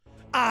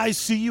I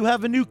see you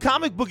have a new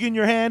comic book in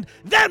your hand.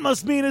 That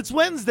must mean it's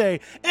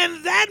Wednesday,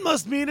 and that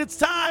must mean it's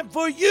time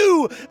for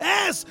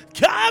U.S.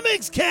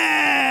 Comics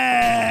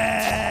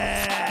Cast!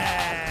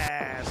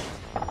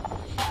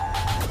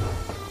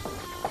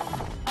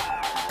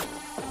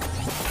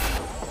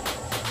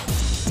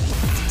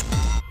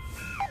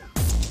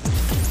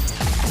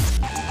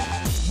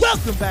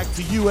 Welcome back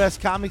to U.S.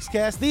 Comics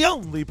Cast, the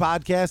only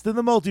podcast in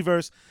the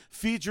multiverse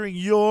featuring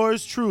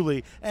yours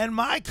truly and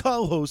my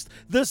co-host,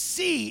 the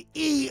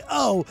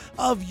CEO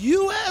of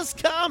U.S.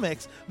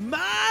 Comics,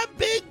 my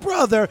big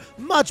brother,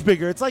 much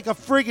bigger, it's like a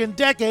friggin'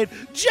 decade,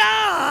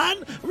 John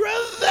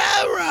Rivera!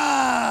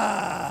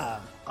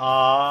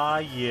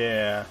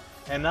 Yeah.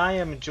 And I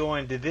am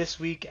joined this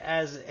week,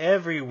 as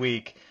every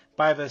week,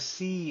 by the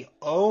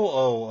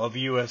COO of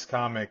U.S.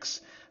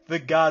 Comics, the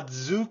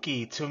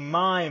Godzuki to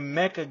my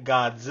Mecha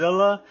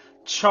Godzilla,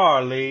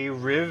 Charlie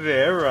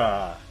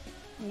Rivera.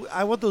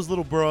 I want those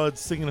little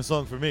broads singing a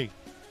song for me.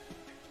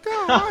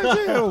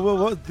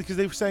 Because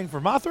they sang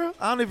for Mothra?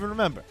 I don't even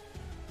remember.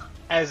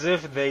 As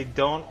if they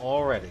don't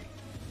already.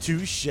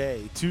 Touche.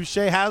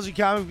 How's your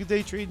comic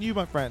day treating you,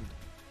 my friend?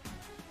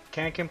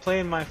 Can't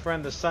complain, my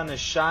friend. The sun is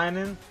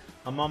shining.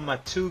 I'm on my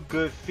 2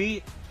 good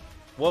feet.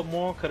 What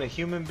more could a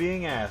human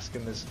being ask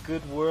in this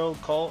good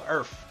world called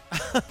Earth?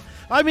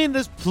 I mean,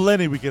 there's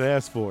plenty we could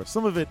ask for.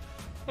 Some of it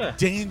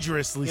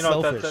dangerously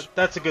selfish.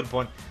 That's a good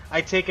point.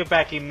 I take it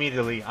back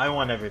immediately. I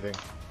want everything.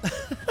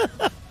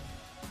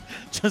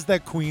 Just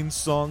that Queen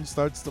song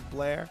starts to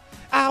blare.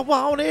 I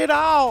want it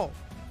all.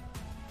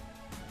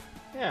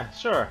 Yeah,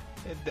 sure.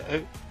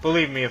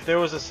 Believe me, if there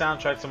was a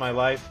soundtrack to my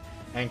life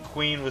and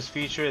Queen was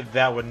featured,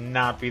 that would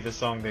not be the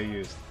song they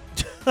used.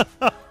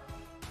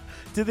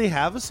 Did they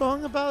have a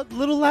song about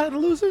little Latin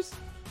losers?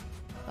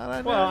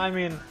 Well, I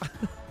mean,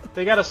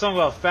 they got a song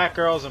about fat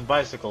girls and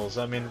bicycles.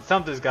 I mean,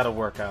 something's got to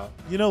work out.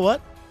 You know what?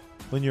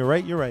 When you're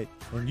right, you're right.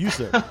 When you,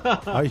 sir,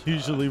 are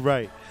usually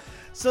right.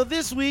 So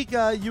this week,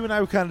 you and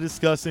I were kind of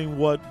discussing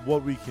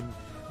what we can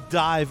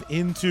dive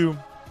into.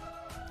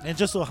 And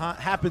just so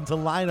happened to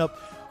line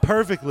up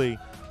perfectly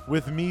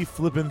with me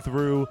flipping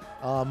through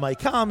my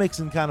comics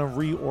and kind of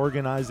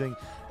reorganizing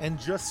and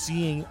just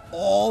seeing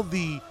all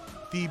the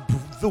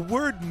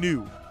word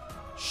new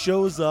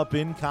shows up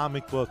in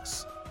comic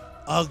books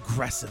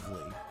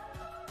aggressively.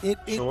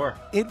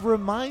 It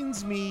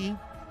reminds me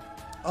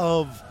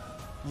of,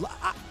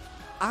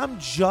 I'm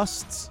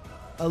just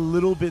a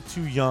little bit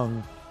too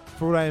young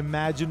for what I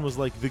imagine was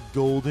like the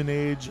golden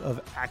age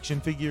of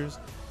action figures.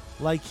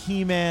 Like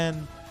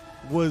He-Man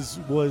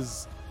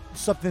was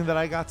something that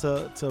I got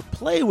to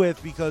play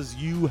with because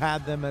you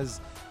had them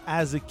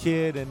as a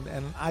kid,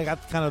 and I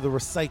got kind of the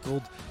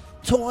recycled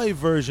toy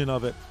version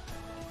of it.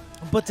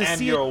 But to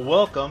see you're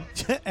welcome.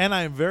 And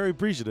I am very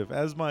appreciative,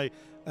 as my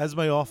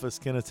office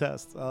can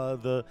attest.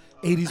 The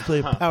 80s play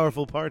a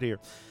powerful part here.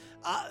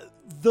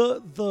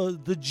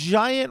 The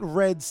giant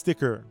red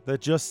sticker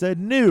that just said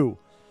new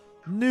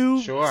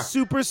sure.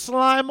 Super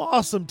Slime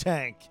Awesome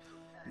Tank.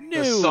 New.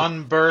 The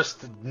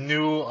sunburst,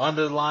 new,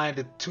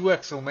 underlined, 2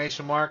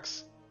 exclamation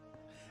marks.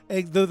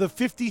 The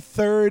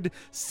 53rd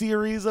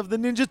series of the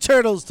Ninja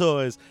Turtles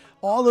toys.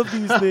 All of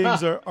these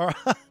things are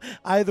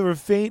either a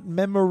faint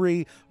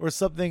memory or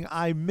something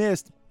I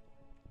missed.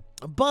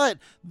 But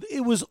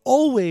it was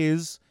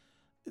always,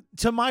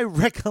 to my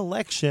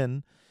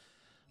recollection,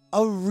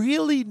 a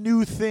really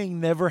new thing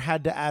never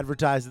had to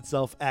advertise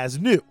itself as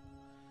new.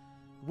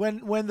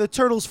 When the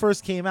Turtles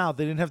first came out,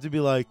 they didn't have to be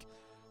like,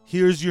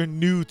 here's your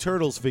new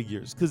Turtles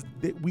figures, because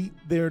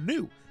they're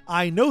new.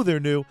 I know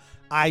they're new.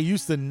 I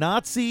used to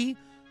not see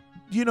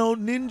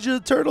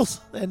Ninja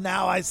Turtles, and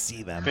now I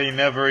see them. They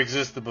never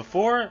existed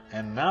before,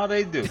 and now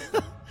they do.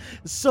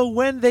 So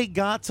when they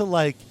got to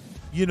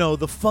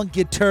the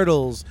Funky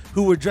Turtles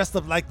who were dressed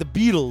up like the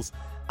Beatles,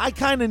 I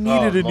kind of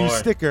needed a new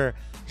sticker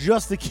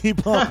just to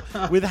keep up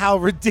with how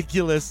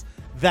ridiculous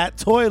that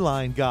toy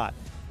line got.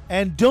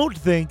 And don't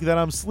think that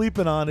I'm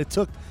sleeping on it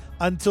took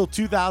until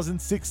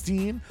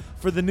 2016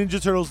 for the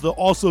Ninja Turtles to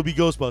also be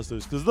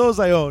Ghostbusters, because those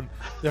I own.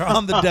 They're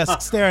on the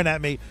desk staring at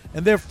me,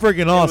 and they're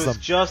friggin' awesome. It was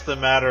just a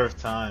matter of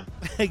time.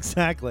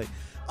 Exactly.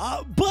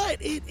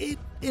 But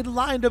it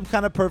lined up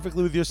kind of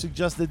perfectly with your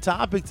suggested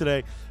topic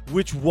today,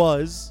 which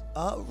was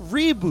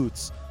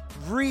reboots,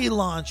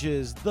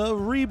 relaunches, the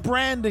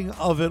rebranding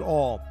of it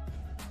all.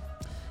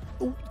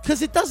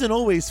 Because it doesn't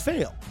always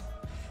fail.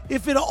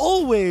 If it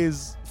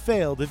always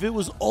failed, if it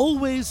was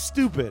always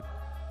stupid,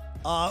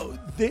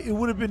 it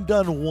would have been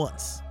done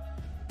once.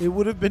 It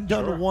would have been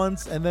done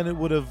once, and then it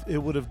would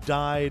have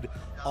died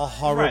a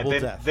horrible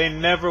death. They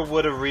never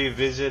would have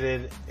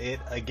revisited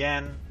it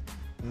again,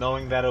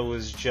 knowing that it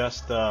was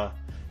just the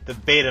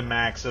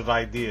Betamax of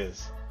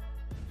ideas.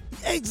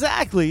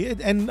 Exactly,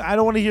 and I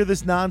don't want to hear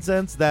this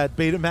nonsense that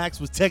Betamax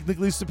was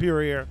technically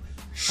superior.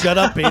 Shut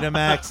up,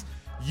 Betamax.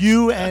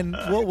 You and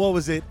what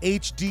was it?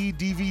 HD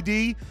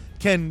DVD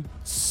can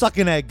suck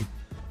an egg,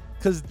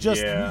 because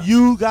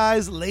you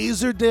guys,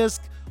 Laserdisc,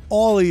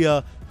 all of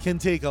you can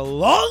take a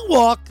long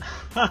walk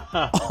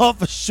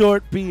off a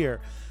short pier.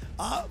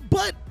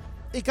 But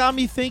it got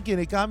me thinking.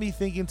 It got me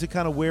thinking to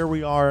kind of where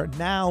we are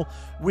now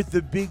with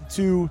the big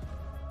two.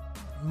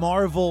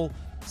 Marvel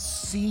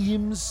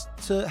seems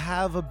to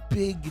have a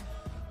big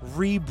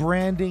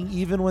rebranding,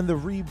 even when the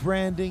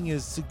rebranding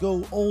is to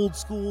go old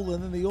school,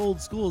 and then the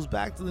old school is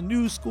back to the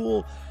new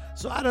school.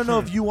 So I don't know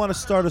if you want to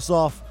start us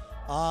off,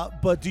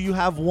 but do you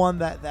have one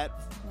that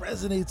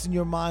resonates in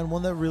your mind,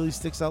 one that really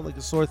sticks out like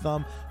a sore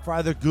thumb for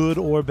either good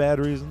or bad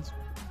reasons?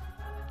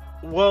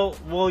 Well,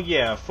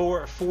 yeah.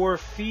 For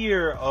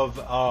fear of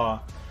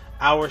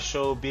our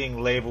show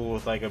being labeled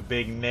with like a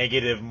big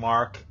negative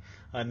mark,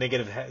 a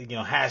negative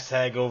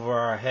hashtag over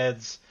our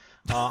heads,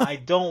 I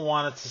don't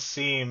want it to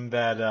seem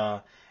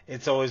that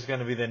it's always going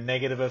to be the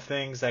negative of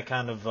things that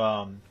kind of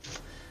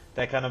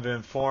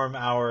inform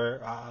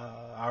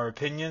our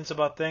opinions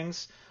about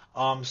things.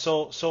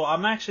 So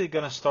I'm actually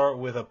going to start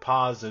with a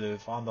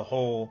positive on the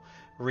whole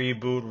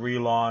reboot,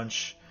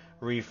 relaunch,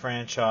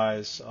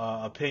 refranchise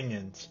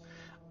opinions.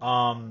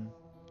 Again,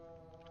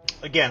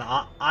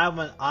 I'm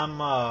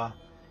a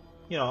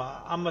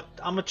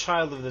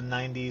child of the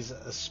 '90s,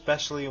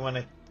 especially when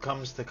it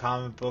comes to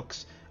comic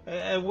books.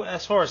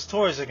 As far as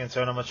toys are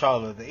concerned, I'm a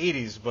child of the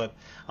 '80s, but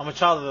I'm a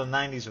child of the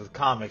 '90s with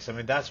comics. I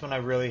mean, that's when I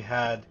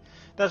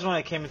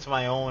came into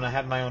my own. I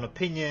had my own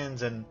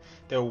opinions, and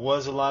there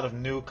was a lot of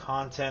new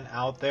content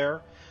out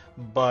there.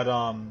 But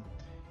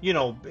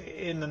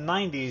in the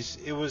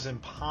 '90s, it was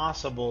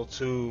impossible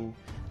to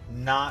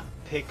not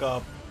pick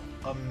up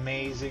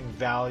amazing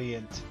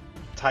Valiant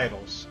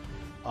titles.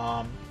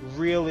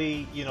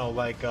 Really,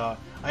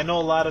 I know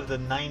a lot of the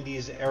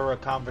 '90s era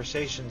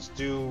conversations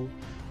do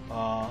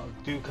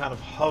kind of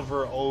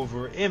hover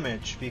over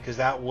Image, because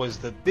that was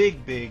the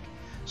big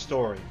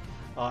story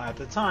at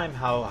the time.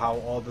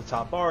 How all the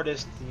top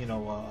artists,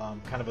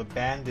 kind of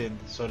abandoned,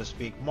 so to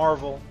speak,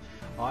 Marvel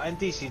and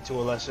DC to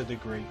a lesser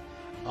degree,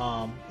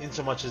 in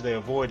so much as they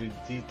avoided.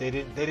 They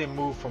didn't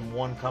move from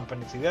one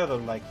company to the other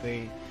like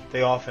they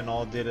often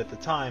all did at the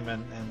time,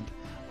 and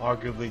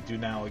arguably do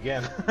now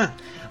again.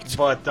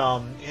 But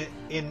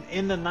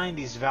in the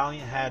 '90s,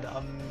 Valiant had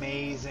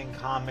amazing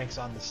comics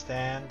on the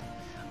stand.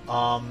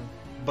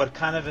 But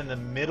kind of in the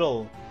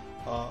middle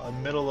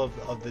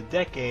of the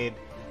decade,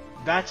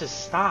 that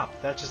just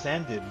stopped. That just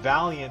ended.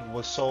 Valiant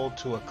was sold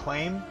to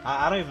Acclaim.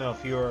 I don't even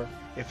know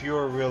if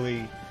you're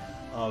really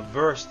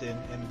versed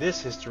in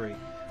this history.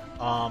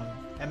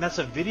 And that's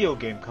a video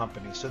game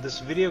company. So this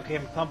video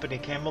game company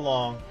came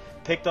along,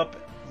 picked up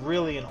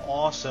really an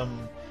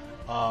awesome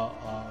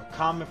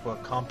comic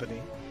book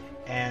company,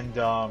 and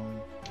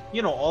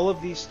all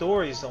of these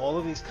stories, all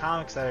of these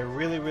comics that I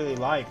really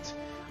liked,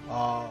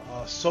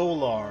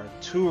 Solar,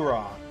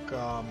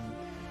 Turok,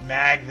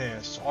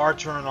 Magnus,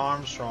 Archer and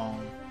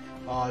Armstrong,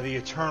 the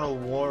Eternal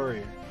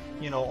Warrior,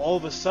 all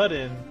of a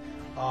sudden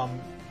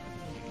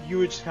you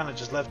were just kind of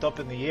just left up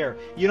in the air.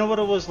 You know what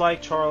it was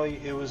like, Charlie?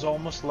 It was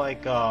almost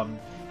like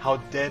how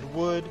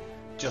Deadwood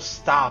just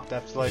stopped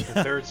after like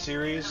the third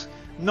series.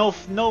 No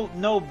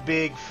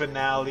big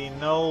finale.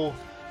 No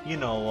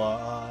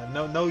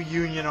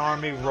Union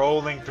Army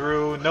rolling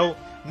through.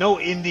 No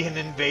Indian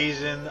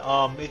invasion.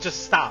 It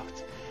just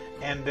stopped.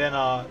 And then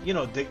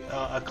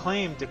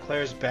Acclaim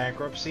declares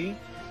bankruptcy,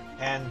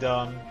 and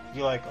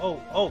you're like,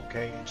 oh,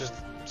 okay, just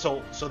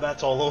so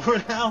that's all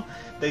over now.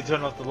 They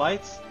turn off the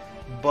lights.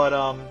 But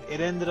it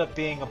ended up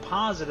being a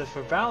positive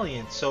for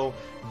Valiant. So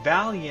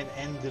Valiant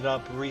ended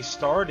up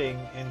restarting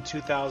in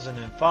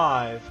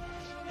 2005,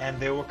 and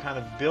they were kind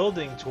of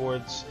building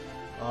towards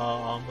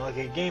like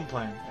a game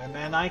plan.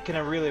 And I can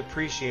really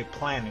appreciate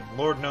planning.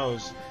 Lord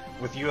knows,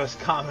 with U.S.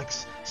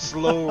 Comics'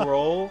 slow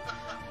roll,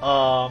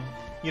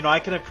 I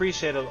can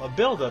appreciate a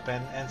build-up.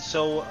 And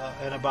so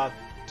in about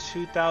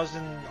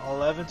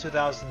 2011,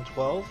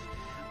 2012,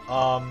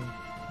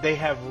 they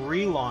have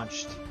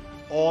relaunched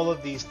all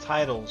of these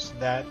titles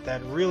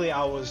that really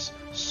I was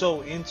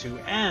so into,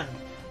 and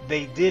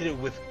they did it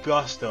with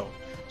gusto.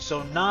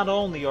 So not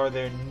only are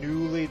there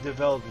newly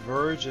developed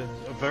versions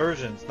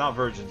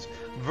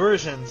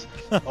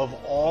of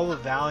all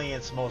of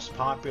Valiant's most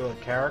popular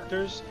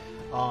characters,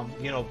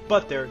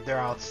 but they're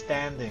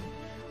outstanding.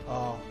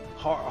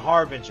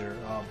 Harbinger,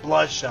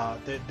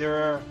 Bloodshot,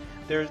 they're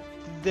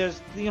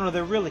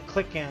really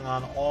clicking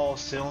on all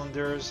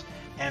cylinders,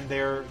 and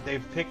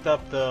they've picked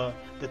up the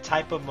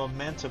type of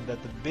momentum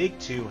that the big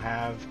two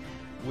have,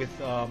 with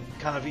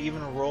kind of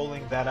even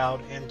rolling that out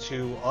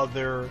into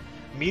other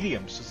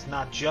mediums. It's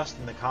not just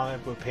in the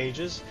comic book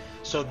pages.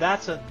 So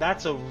that's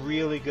a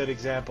really good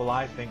example,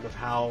 I think, of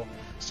how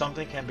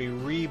something can be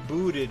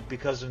rebooted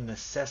because of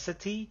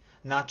necessity,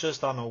 not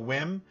just on a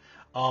whim.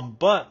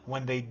 But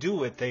when they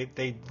do it,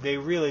 they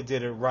really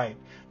did it right.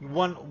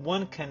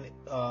 One can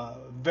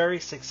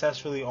very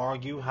successfully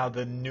argue how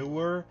the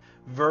newer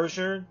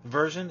version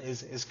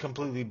is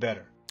completely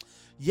better.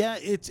 Yeah,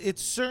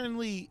 it's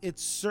certainly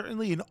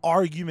an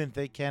argument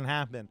that can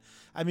happen.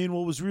 I mean,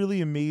 what was really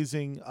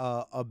amazing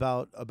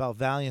about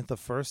Valiant the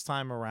first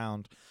time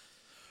around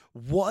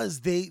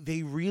was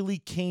they really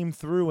came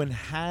through and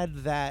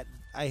had that,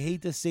 I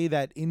hate to say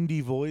that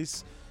indie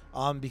voice,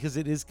 because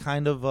it is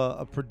kind of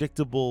a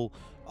predictable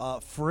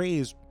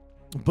phrase,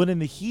 but in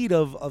the heat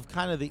of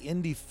kind of the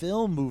indie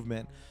film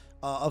movement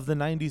of the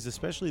 90s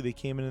especially, they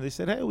came in and they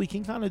said, hey, we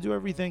can kind of do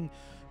everything,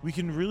 we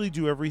can really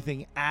do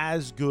everything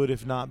as good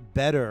if not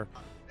better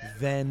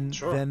than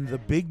the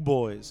big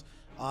boys.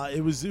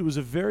 It was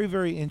a very,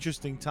 very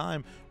interesting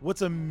time.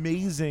 What's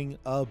amazing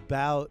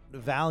about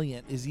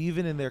Valiant is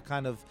even in their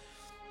kind of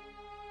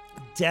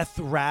death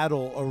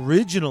rattle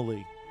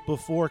originally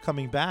before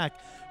coming back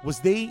was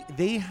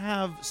they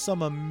have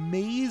some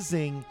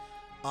amazing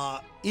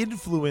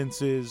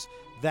influences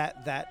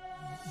that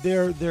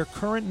their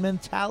current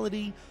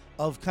mentality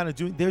of kind of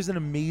doing. There's an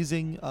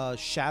amazing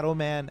Shadow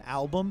Man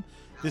album.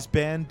 This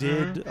band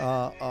did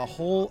a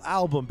whole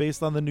album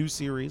based on the new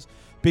series,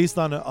 based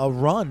on a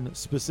run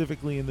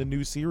specifically in the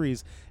new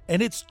series,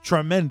 and it's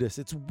tremendous.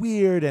 It's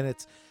weird and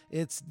it's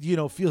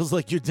feels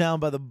like you're down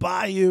by the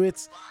bayou.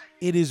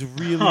 It is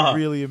really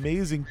really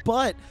amazing.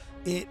 But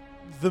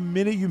the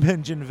minute you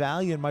mention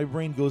Valiant, my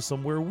brain goes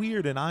somewhere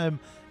weird, and I am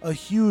a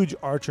huge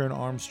Archer and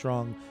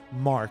Armstrong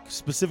mark,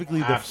 specifically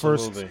the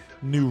first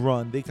new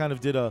run. They kind of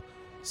did a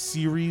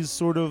series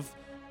sort of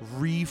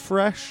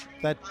refresh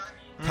that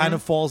kind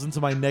of falls into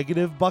my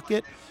negative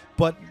bucket,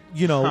 but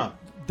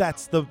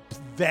that's the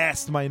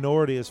vast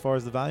minority as far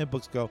as the Valiant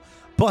books go.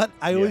 But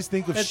I always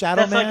think of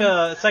Shadow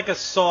Man. It's like a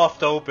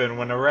soft open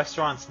when a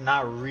restaurant's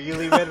not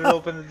really ready to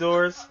open the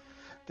doors.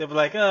 They'll be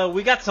like,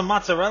 we got some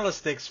mozzarella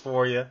sticks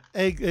for you.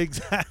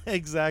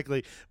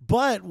 Exactly.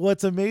 But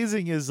what's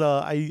amazing is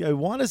I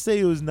want to say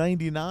it was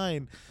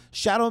 99.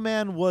 Shadow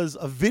Man was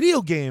a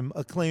video game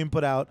Acclaim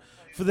put out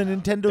for the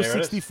Nintendo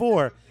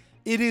 64.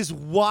 It is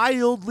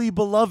wildly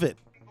beloved.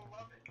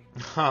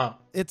 Huh.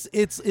 It's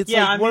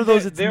one of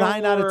those. It's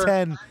 9 out of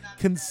 10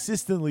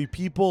 consistently.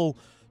 People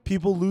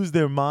lose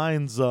their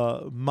minds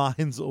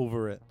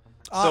over it.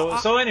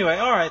 So anyway,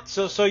 all right.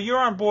 So you're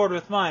on board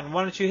with mine.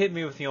 Why don't you hit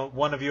me with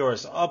one of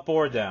yours, up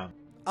or down?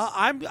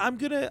 I'm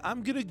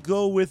gonna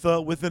go with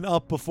an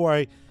up before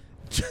I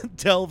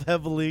delve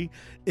heavily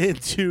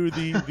into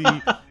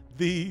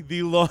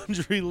the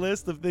laundry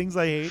list of things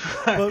I hate.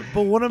 But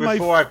one of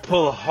before I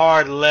pull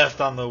hard left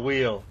on the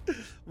wheel.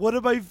 One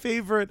of my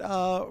favorite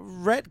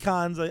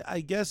retcons,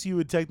 I guess you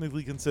would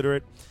technically consider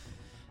it,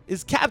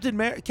 is Captain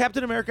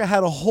America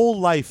had a whole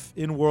life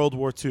in World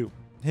War II.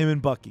 Him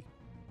and Bucky.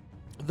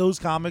 Those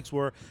comics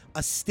were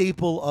a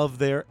staple of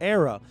their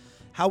era.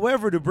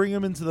 However, to bring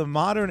him into the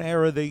modern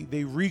era, they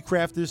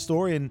recraft his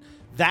story, and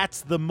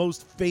that's the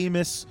most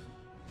famous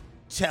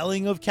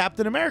telling of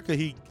Captain America.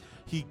 He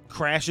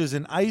crashes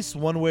in ice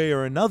one way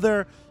or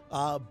another.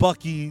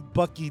 Bucky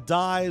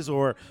dies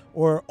or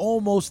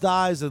almost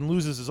dies and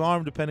loses his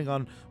arm, depending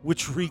on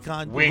which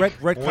retcon.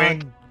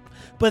 Wink.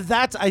 But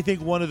that's, I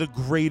think, one of the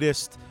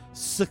greatest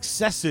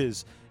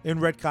successes in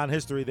retcon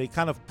history. They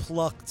kind of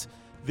plucked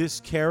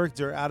this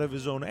character out of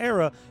his own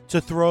era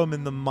to throw him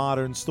in the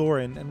modern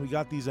story, and we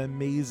got these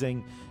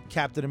amazing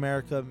Captain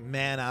America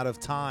Man Out of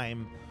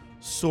Time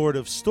sort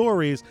of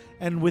stories,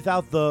 and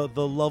without the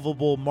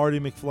lovable Marty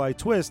McFly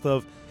twist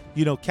of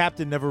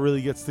Captain never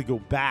really gets to go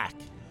back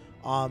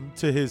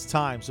to his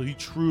time, so he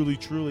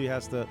truly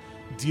has to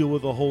deal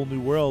with a whole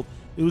new world.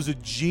 It was a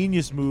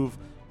genius move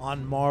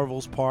on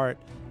Marvel's part.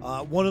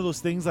 One of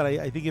those things that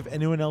I think if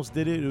anyone else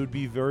did it, it would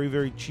be very,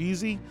 very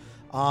cheesy.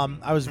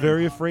 I was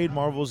very afraid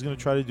Marvel was going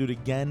to try to do it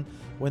again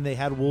when they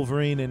had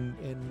Wolverine in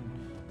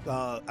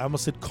I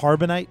almost said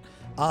Carbonite,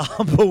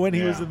 but when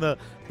he was in the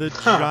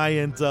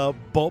giant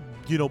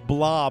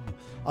blob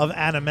of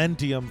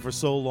adamantium for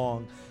so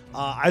long,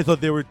 I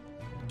thought they were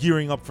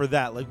gearing up for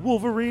that, like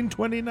Wolverine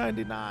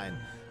 2099,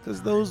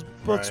 because those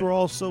books were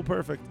all so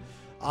perfect.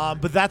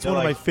 But that's one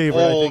of my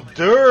favorite.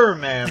 Older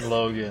man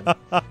Logan.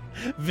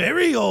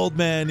 Very old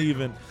man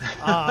even.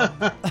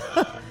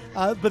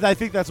 But I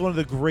think that's one of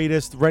the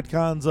greatest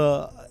retcons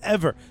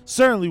ever.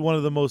 Certainly one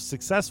of the most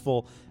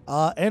successful.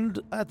 And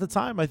at the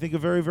time, I think a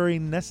very, very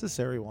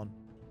necessary one.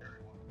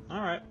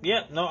 All right.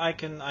 Yeah, no, I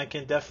can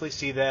definitely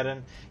see that.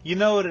 And you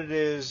know what it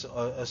is,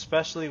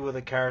 especially with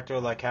a character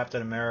like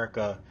Captain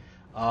America.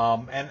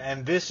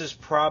 And this is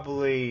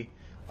probably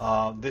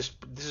this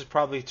is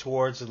probably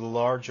towards the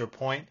larger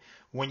point.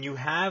 When you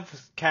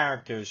have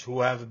characters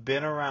who have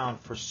been around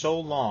for so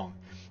long,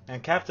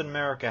 and Captain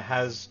America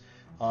has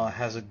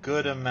a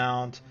good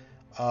amount,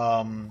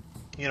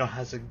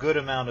 has a good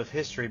amount of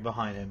history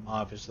behind him.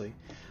 Obviously,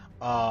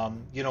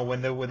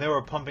 when they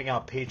were pumping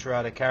out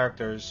patriotic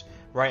characters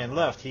right and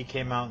left, he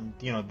came out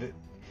and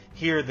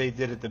here they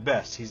did it the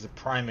best. He's the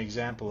prime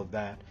example of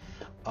that.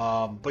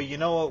 But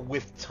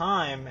with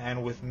time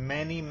and with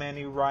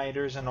many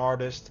writers and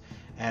artists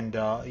and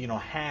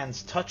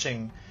hands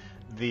touching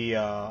the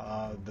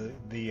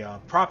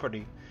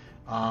property,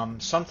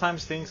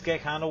 sometimes things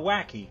get kind of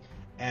wacky.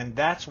 And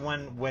that's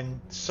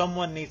when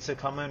someone needs to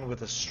come in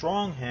with a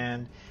strong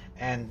hand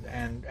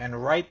and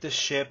right the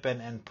ship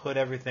and put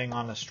everything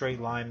on a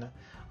straight line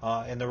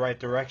in the right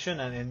direction.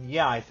 And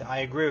yeah, I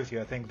agree with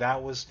you. I think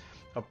that was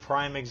a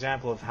prime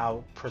example of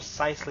how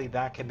precisely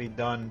that can be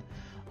done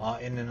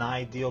in an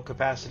ideal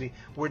capacity.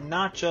 Where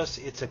not just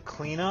it's a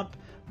cleanup,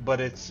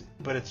 but it's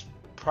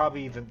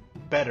probably even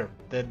better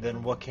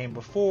than what came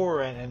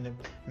before, and it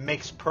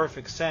makes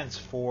perfect sense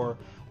for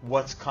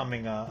what's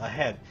coming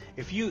ahead.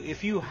 If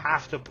you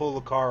have to pull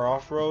the car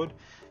off road,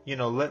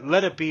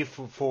 let it be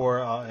for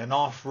an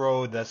off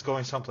road that's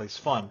going someplace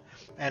fun,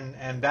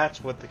 and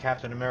that's what the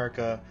Captain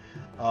America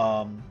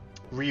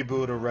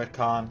reboot or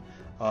retcon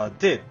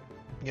did.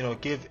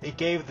 It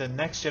gave the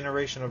next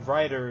generation of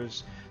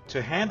writers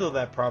to handle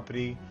that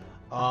property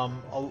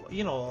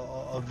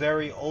a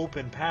very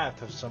open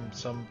path of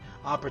some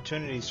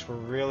opportunities for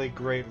really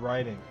great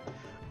writing.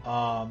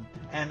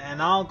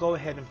 And I'll go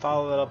ahead and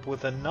follow that up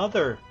with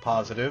another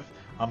positive.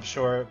 I'm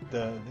sure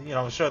the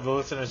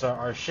listeners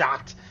are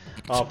shocked,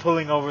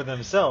 pulling over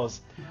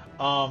themselves.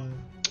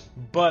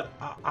 But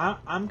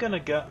I'm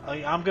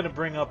gonna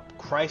bring up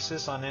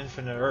Crisis on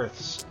Infinite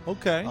Earths.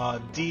 Okay.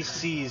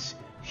 DC's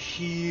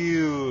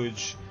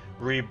huge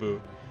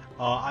reboot.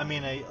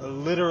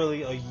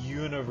 Literally a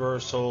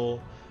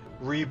universal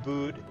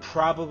reboot.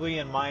 Probably,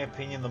 in my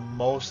opinion, the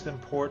most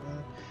important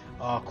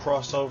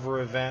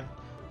crossover event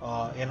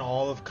in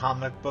all of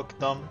comic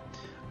bookdom.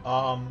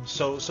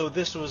 So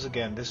this was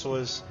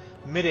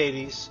mid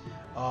 '80s.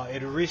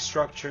 It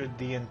restructured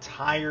the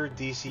entire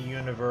DC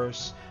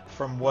universe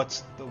from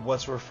what's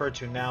referred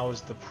to now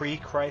as the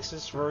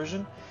pre-Crisis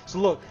version. So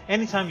look,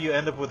 anytime you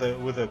end up with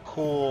a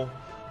cool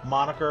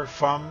moniker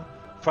from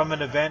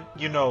an event,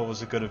 it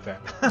was a good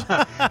event.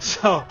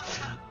 So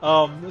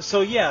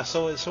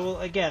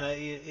again,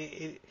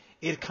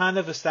 it kind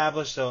of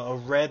established a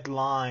red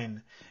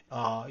line,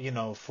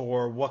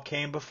 for what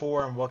came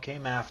before and what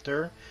came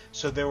after.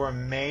 So there were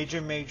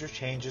major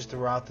changes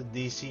throughout the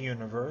DC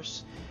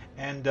universe,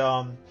 and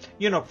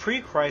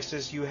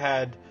pre-Crisis you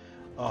had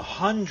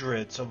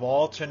hundreds of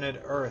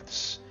alternate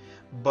Earths,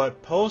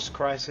 but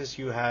post-Crisis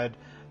you had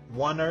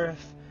one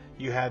Earth.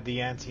 You had the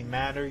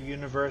antimatter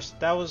universe.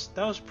 That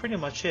was pretty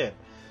much it.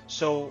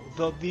 So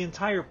the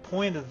entire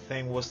point of the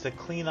thing was to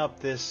clean up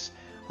this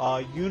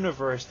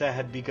universe that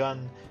had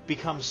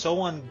become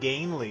so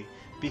ungainly,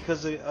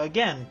 because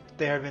again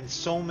there had been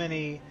so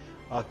many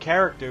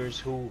characters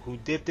who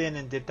dipped in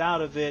and dipped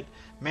out of it,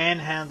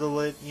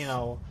 manhandled it,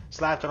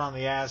 slapped it on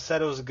the ass,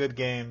 said it was a good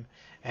game,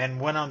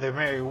 and went on their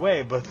merry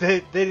way. But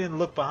they didn't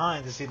look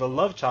behind to see the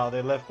love child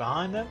they left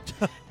behind them.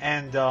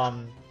 And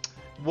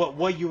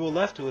what you were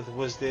left with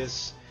was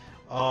this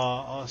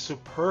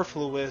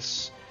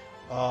superfluous,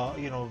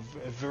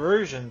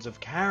 versions of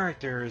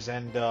characters,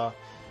 and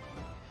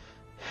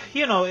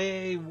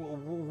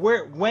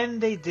when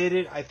they did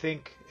it, I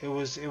think it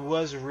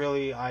was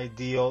really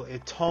ideal.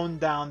 It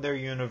toned down their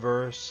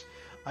universe.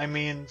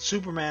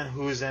 Superman,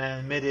 who is an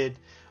admitted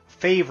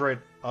favorite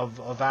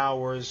of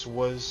ours,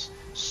 was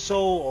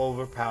so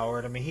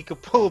overpowered. He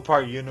could pull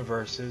apart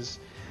universes.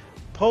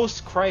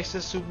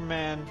 Post-Crisis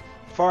Superman,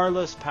 far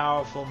less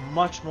powerful,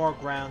 much more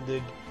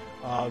grounded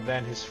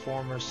than his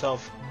former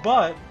self,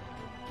 but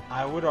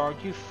I would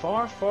argue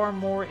far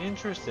more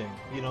interesting.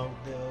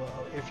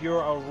 If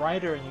you're a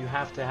writer and you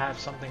have to have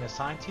something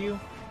assigned to you,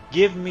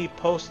 give me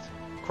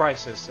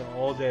post-Crisis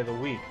all day of the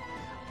week.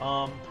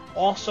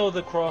 Also,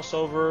 the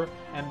crossover,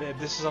 and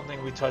this is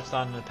something we touched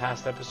on in the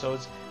past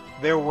episodes.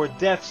 There were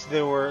deaths.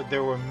 There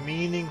were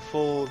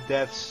meaningful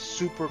deaths.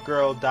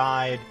 Supergirl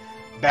died.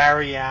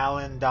 Barry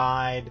Allen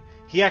died.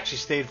 He actually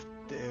stayed.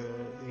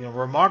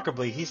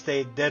 Remarkably, he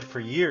stayed dead for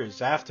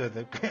years after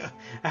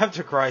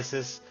after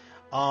Crisis.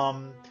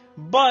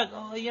 But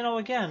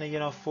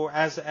again, for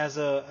as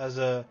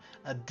a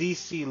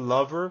DC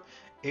lover,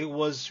 it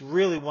was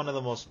really one of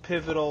the most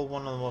pivotal,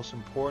 one of the most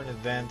important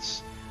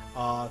events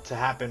to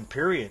happen.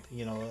 Period.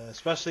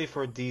 Especially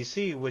for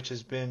DC, which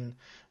has been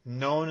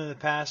known in the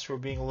past for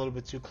being a little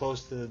bit too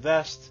close to the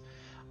vest.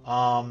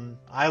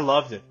 I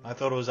loved it. I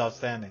thought it was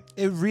outstanding.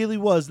 It really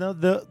was. Now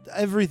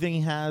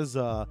everything has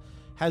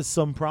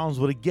some problems,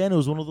 but again, it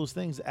was one of those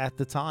things at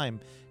the time.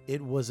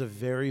 It was a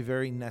very,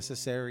 very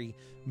necessary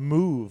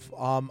move.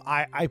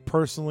 I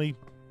personally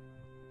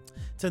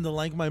tend to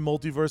like my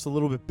multiverse a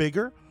little bit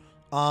bigger.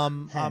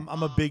 I'm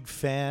a big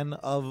fan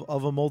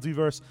of a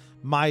multiverse.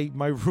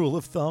 My rule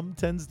of thumb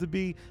tends to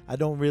be I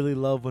don't really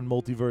love when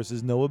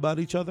multiverses know about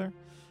each other.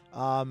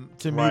 To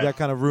me, Right. that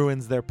kind of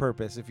ruins their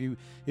purpose.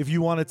 If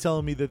you want to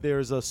tell me that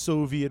there's a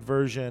Soviet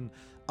version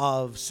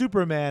of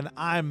Superman,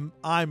 I'm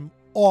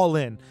all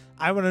in.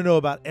 I want to know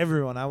about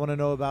everyone. I want to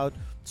know about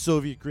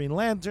Soviet Green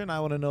Lantern.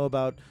 I want to know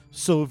about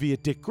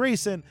Soviet Dick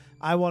Grayson.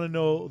 I want to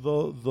know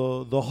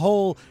the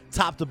whole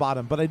top to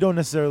bottom, but I don't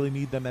necessarily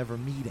need them ever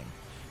meeting.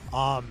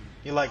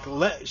 You're like,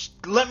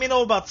 let me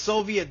know about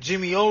Soviet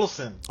Jimmy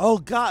Olsen. Oh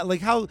God,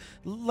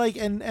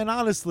 and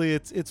honestly,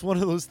 it's one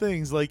of those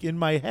things. Like in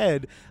my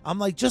head, I'm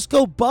like, just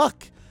go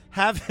Buck,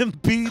 have him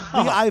be the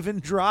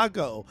Ivan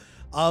Drago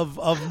of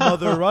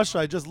Mother Russia.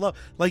 I just love,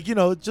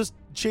 just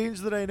change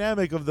the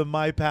dynamic of the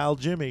My Pal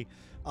Jimmy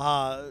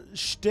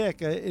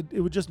shtick.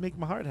 It would just make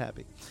my heart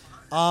happy.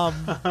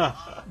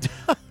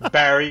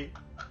 Barry,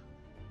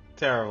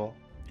 terrible.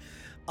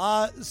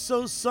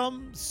 So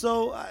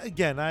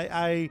again,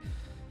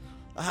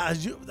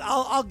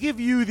 I'll give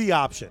you the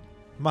option,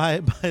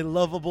 my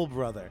lovable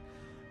brother.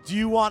 Do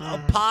you want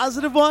a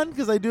positive one?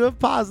 Because I do have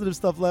positive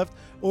stuff left.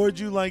 Or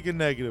do you like a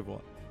negative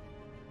one?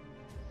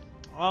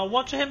 Why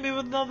don't you hit me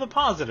with another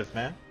positive,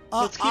 man?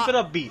 Let's keep it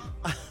upbeat.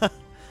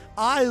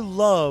 I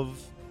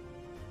love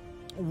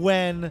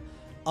when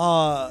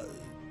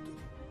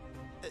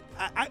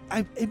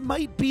it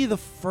might be the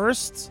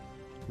first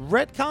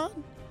retcon.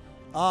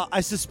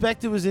 I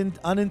suspect it was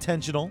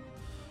unintentional.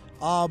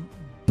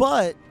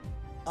 But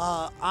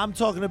I'm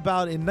talking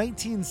about in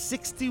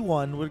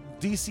 1961 with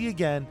DC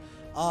again,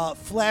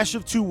 Flash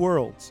of Two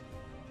Worlds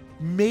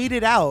made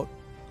it out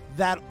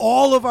that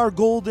all of our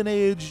Golden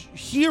Age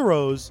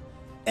heroes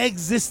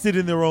existed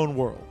in their own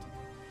world.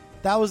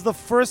 That was the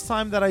first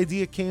time that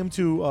idea came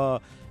to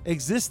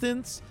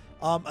existence.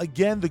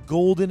 Again, the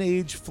Golden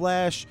Age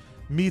Flash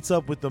meets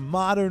up with the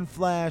modern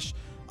Flash.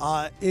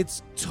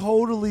 It's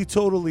totally,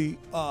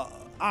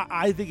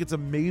 I think it's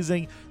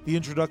amazing. The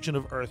introduction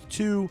of Earth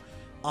 2.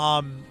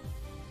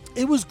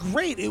 It was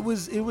great. It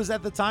was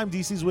at the time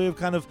DC's way of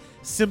kind of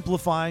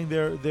simplifying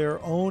their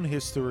own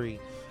history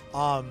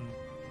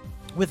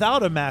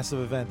without a massive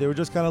event. They were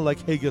just kind of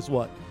like, hey, guess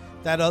what?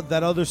 That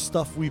other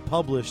stuff we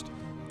published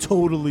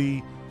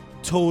totally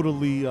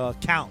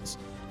counts.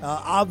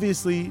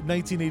 Obviously,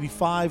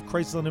 1985,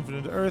 Crisis on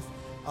Infinite Earth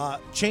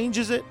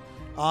changes it,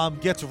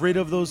 gets rid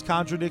of those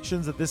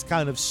contradictions that this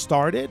kind of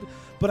started.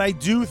 But I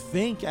do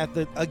think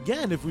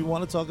if we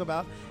want to talk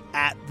about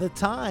at the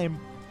time,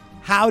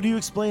 how do you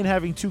explain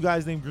having two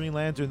guys named Green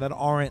Lantern that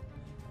aren't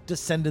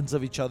descendants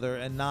of each other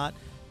and not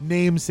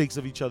namesakes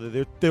of each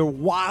other? They're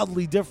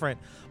wildly different.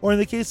 Or in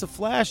the case of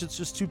Flash, it's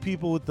just two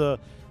people with the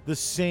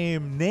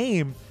same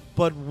name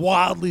but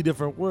wildly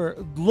different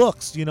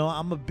looks. You know,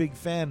 I'm a big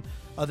fan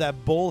of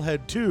that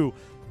bullhead too,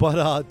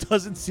 but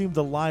doesn't seem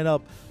to line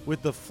up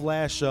with the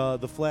Flash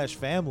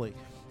family.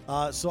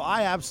 So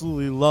I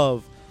absolutely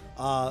love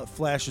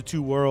Flash of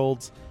Two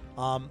Worlds.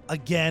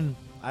 Again,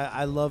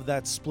 I love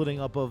that splitting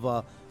up of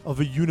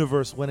a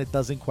universe when it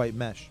doesn't quite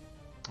mesh.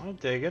 I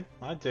dig it.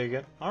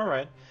 All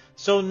right.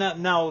 So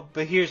now,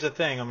 but here's the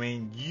thing. I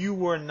mean, you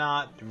were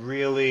not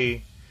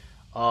really,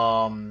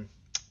 you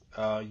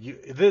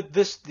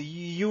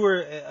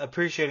were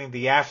appreciating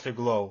the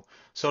afterglow,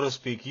 so to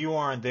speak. You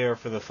weren't there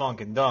for the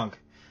funk and dunk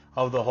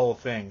of the whole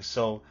thing.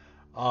 So,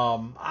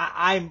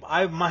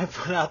 I might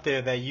put out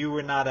there that you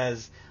were not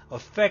as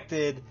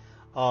affected,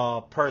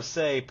 per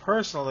se,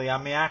 personally. I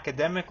mean,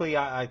 academically,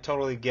 I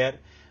totally get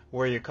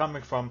where you're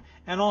coming from,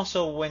 and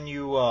also when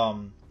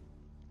you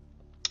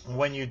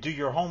do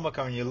your homework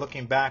and you're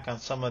looking back on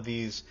some of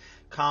these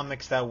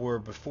comics that were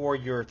before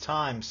your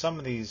time, some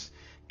of these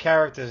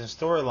characters and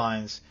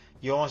storylines,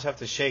 you almost have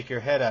to shake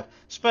your head at,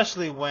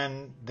 especially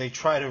when they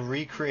try to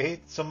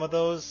recreate some of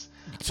those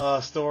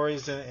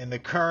stories in the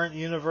current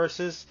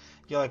universes.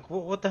 You're like,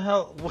 what the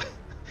hell?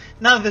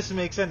 None of this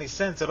makes any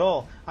sense at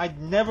all.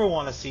 I'd never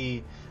want to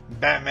see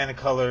Batman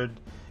colored,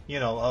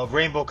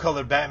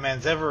 rainbow-colored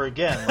Batmans ever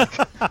again.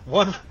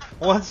 Like,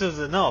 once is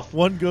enough.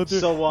 One go through.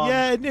 So,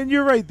 yeah, and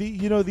you're right.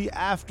 The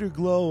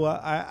afterglow,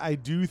 I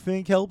do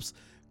think helps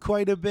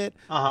quite a bit.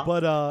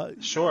 But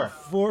sure.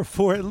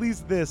 For at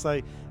least this,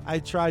 I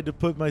tried to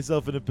put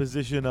myself in a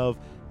position of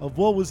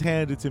what was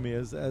handed to me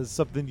as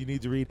something you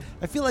need to read.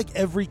 I feel like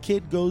every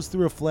kid goes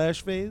through a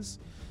Flash phase.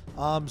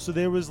 So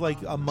there was like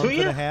a month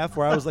and a half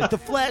where I was like, the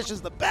Flash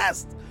is the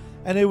best,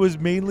 and it was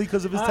mainly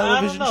because of his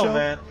television I don't know, show.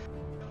 Man.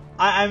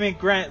 I mean,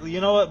 Grant, you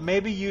know what?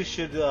 Maybe you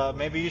should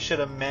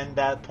amend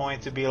that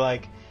point to be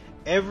like,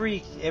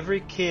 every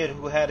kid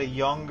who had a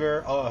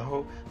younger,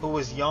 who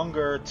was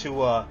younger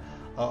to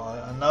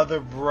another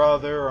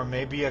brother or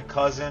maybe a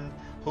cousin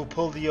who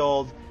pulled the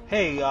old,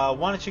 hey,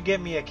 why don't you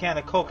get me a can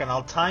of Coke and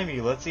I'll time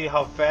you. Let's see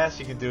how fast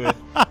you can do it.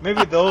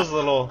 Maybe those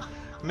little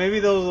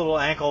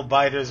ankle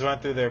biters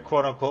went through their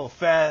quote unquote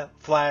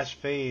Flash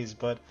phase,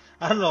 but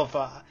I don't know if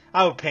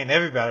I would paint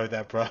everybody with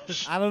that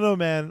brush. I don't know,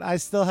 man. I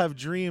still have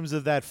dreams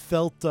of that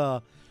felt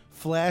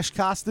Flash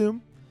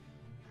costume.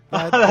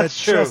 That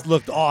true. Just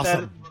looked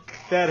awesome.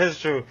 That is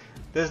true.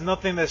 There's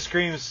nothing that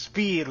screams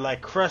speed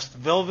like crushed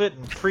velvet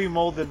and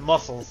pre-molded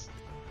muscles.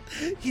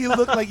 He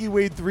looked like he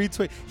weighed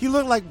 320. He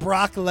looked like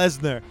Brock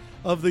Lesnar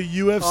of the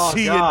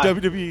UFC and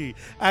WWE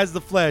as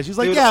the Flash. He's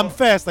like, dude, I'm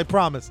fast, I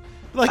promise.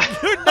 Like,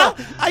 you're not.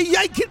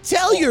 I can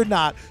tell you're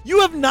not. You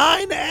have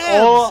 9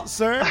 abs,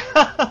 sir.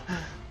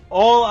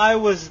 All I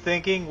was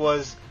thinking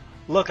was,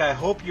 look, I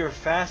hope you're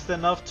fast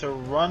enough to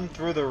run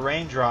through the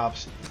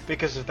raindrops,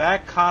 because if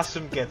that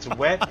costume gets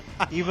wet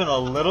even a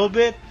little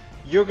bit,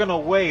 you're going to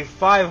weigh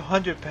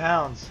 500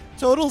 pounds.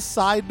 Total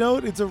side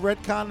note, it's a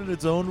retcon in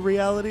its own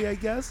reality, I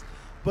guess.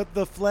 But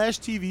the Flash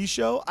TV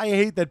show, I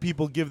hate that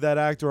people give that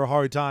actor a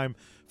hard time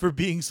for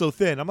being so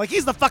thin. I'm like,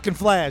 he's the fucking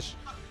Flash.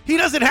 He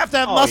doesn't have to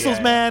have muscles,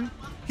 man.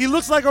 He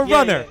looks like a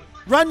runner. Yeah.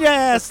 Run your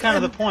ass. That's kind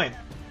of the point.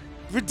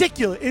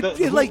 Ridiculous.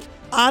 Like,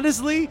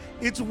 honestly,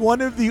 it's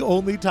one of the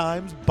only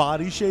times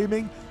body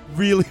shaming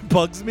really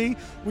bugs me,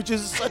 which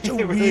is such a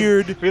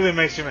weird... Really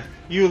makes you...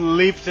 You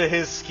leap to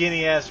his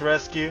skinny-ass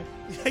rescue.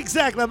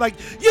 Exactly. I'm like,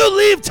 you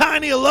leave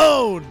Tiny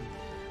alone.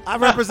 I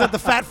represent the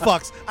fat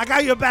fucks. I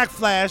got your back,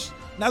 Flash.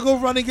 Now go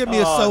run and get me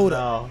a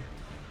soda.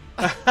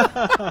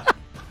 No.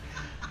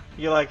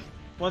 You're like,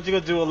 why don't you go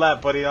do a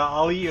lap, buddy?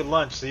 I'll eat your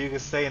lunch so you can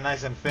stay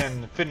nice and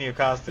fit in your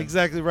costume.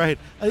 Exactly right.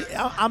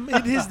 I'm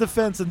in his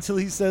defense until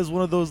he says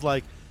one of those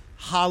like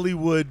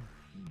Hollywood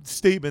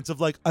statements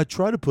of like, I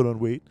try to put on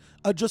weight,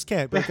 I just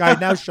can't. Like, all right,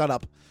 now shut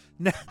up.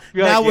 Now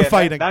we're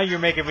fighting. Now you're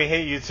making me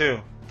hate you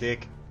too,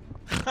 dick.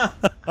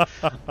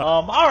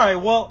 All right,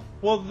 well,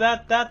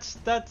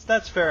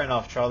 that's fair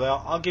enough, Charlie.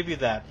 I'll give you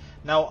that.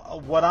 Now,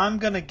 what I'm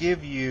gonna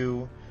give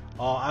you,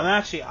 I'm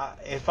actually,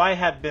 if I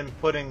had been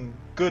putting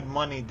good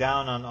money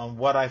down on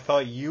what I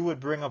thought you would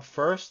bring up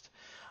first,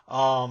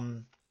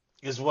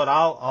 is what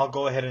I'll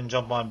go ahead and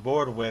jump on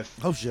board with.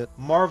 Oh shit!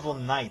 Marvel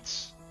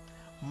Knights.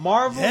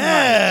 Marvel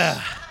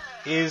Knights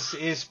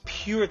is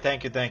pure.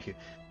 Thank you.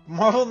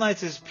 Marvel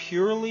Knights is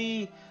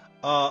purely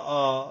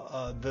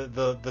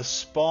the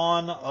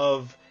spawn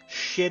of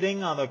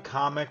shitting on the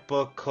comic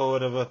book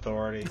code of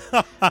authority.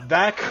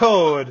 That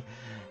code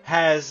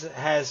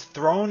has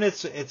thrown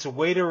its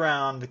weight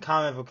around the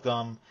comic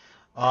bookdom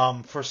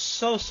for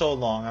so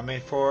long. I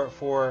mean, for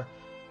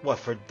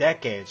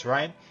decades,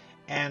 right?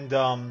 And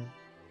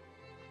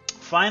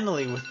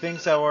finally, with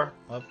things that were,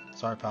 oh,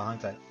 sorry, pal, hang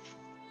tight.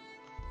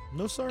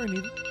 No sorry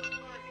needed.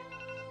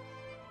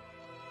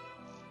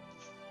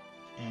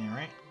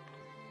 Alright.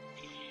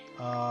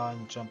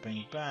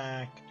 Jumping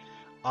back.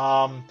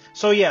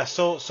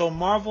 So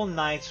Marvel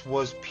Knights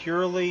was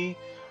purely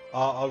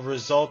a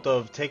result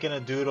of taking a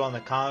dude on the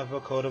comic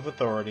book code of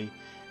authority,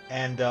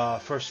 and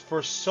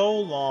for so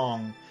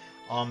long,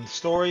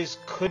 stories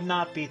could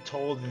not be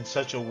told in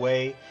such a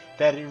way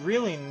that it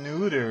really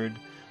neutered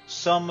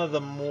some of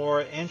the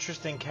more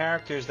interesting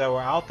characters that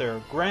were out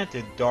there.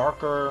 Granted,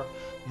 darker,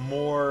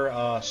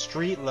 more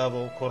street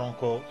level, quote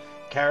unquote,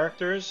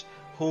 characters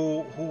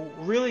who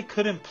really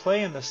couldn't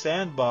play in the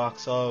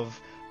sandbox of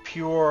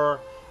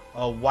pure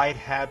white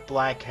hat,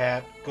 black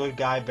hat, good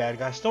guy, bad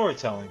guy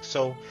storytelling.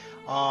 So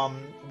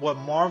what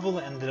Marvel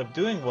ended up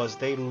doing was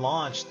they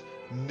launched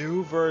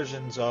new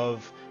versions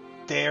of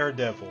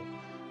Daredevil,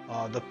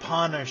 the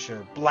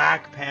Punisher,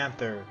 Black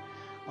Panther,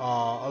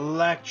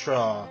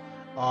 Elektra,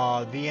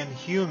 the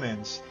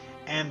Inhumans,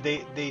 and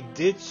they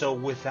did so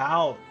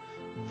without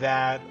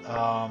that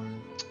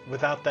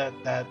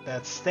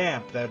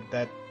stamp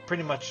that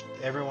pretty much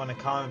everyone in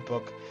comic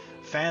book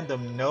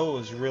fandom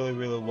knows really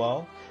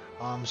well.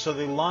 So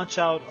they launch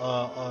out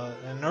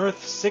an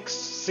Earth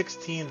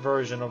 616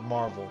 version of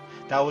Marvel.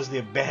 That was the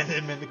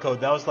abandonment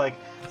code. That was like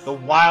the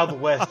Wild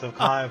West of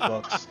comic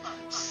books.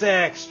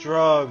 Sex,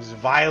 drugs,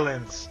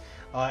 violence,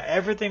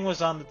 everything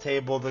was on the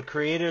table. The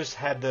creators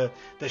had the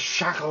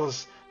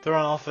shackles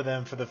thrown off of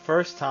them for the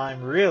first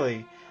time,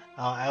 really,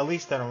 at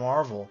least at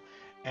Marvel.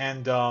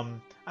 And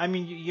I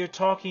mean, you're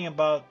talking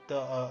about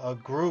a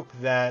group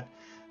that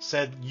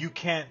said you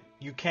can't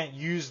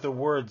use the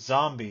word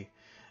zombie.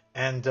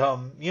 And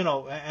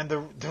and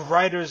the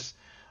writers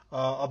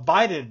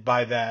abided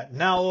by that.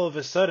 Now all of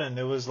a sudden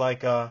it was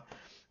like it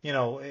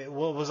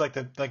was like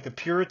the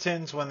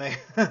Puritans when they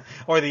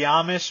or the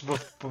Amish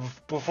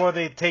before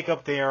they take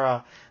up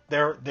their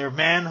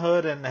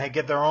manhood and they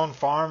get their own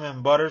farm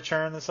and butter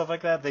churn and stuff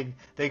like that.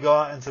 They go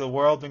out into the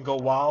world and go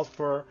wild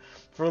for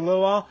a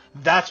little while.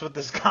 That's what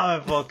this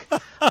comic book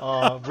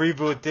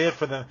reboot did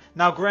for them.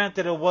 Now,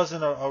 granted, it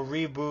wasn't a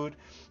reboot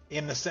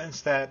in the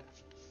sense that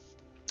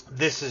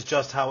this is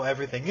just how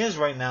everything is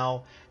right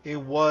now. It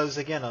was,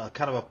 again, a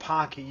kind of a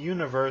pocket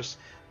universe,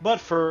 but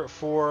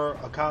for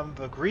a comic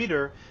book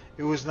reader,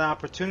 it was an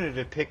opportunity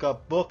to pick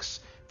up books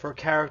for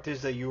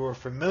characters that you were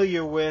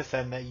familiar with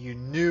and that you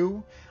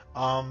knew,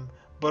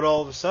 but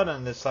all of a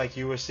sudden it's like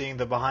you were seeing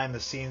the behind the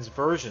scenes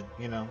version,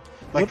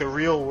 like the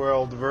real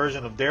world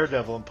version of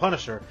Daredevil and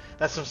Punisher.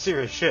 That's some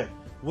serious shit.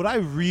 What I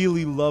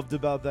really loved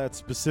about that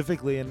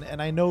specifically,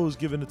 and I know it was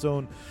given its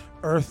own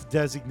Earth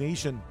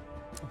designation,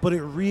 but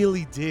it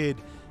really did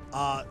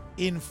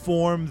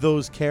inform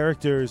those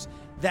characters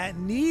that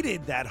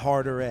needed that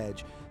harder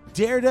edge.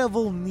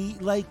 Daredevil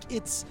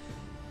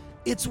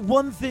it's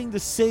one thing to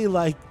say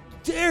like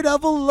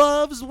Daredevil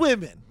loves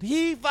women.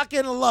 He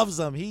fucking loves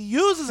them. He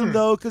uses them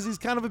though because he's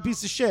kind of a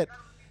piece of shit.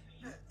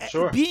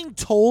 Sure. Being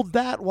told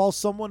that while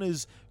someone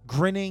is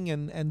grinning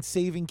and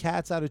saving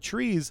cats out of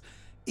trees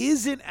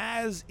isn't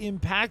as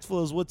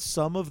impactful as what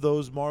some of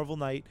those Marvel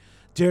Knight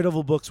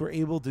Daredevil books were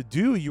able to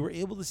do. You were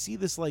able to see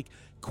this like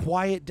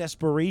quiet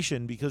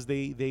desperation because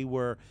they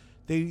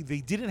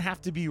didn't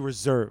have to be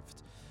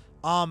reserved.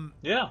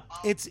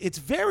 It's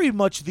very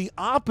much the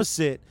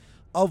opposite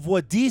of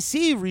what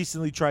DC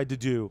recently tried to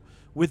do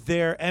with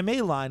their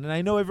MA line, and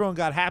I know everyone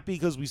got happy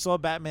because we saw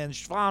Batman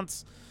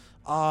Schwanz.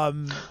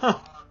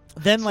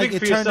 Then like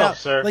it turned out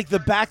sir. Like the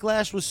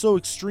backlash was so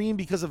extreme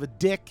because of a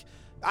dick.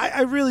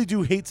 I really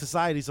do hate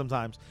society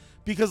sometimes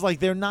because like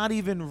they're not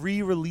even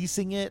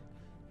re-releasing it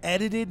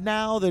edited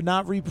now. They're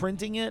not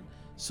reprinting it.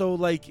 So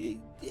like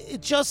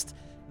it just,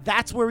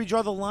 that's where we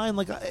draw the line.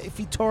 Like if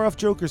he tore off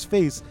Joker's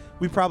face,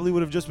 we probably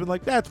would have just been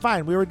like, that's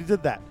fine. We already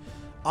did that.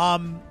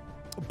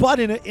 But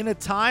in a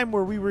time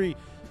where we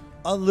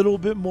a little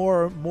bit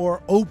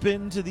more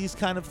open to these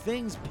kind of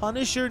things.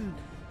 Punisher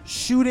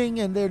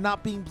shooting and there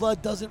not being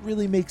blood doesn't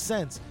really make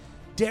sense.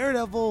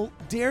 Daredevil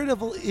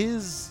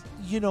is,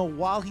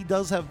 while he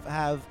does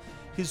have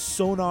his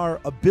sonar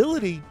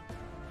ability,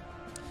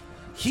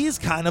 he's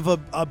kind of a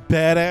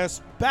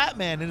badass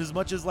Batman in as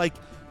much as, like,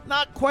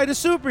 not quite a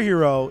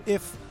superhero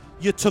if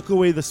you took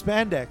away the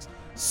spandex.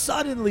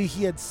 Suddenly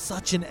he had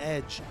such an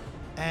edge,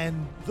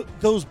 and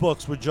those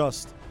books were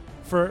just,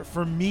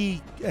 for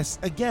me,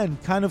 again,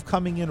 kind of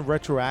coming in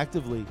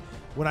retroactively.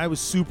 When I was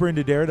super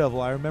into Daredevil,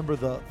 I remember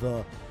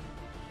the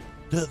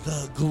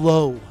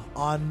glow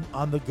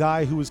on the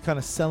guy who was kind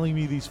of selling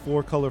me these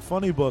 4-color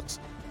funny books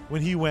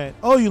when he went,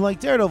 "Oh, you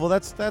like Daredevil?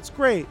 That's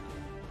great.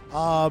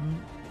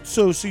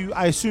 So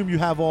I assume you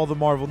have all the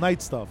Marvel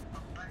Knight stuff."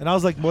 And I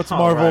was like, "What's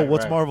Marvel? Right,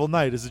 what's right. Marvel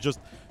Knight? Is it just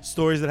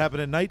stories that happen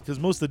at night? Because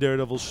most of the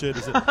Daredevil shit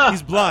is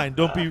he's blind.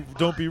 Don't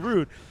be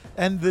rude."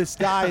 And this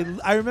guy,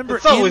 I remember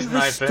It's always in the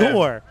nice to him.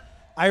 store,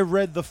 I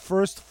read the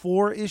first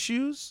 4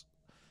 issues.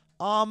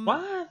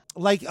 What?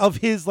 Like of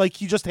his, like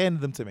he just handed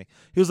them to me.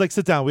 He was like,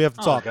 "Sit down, we have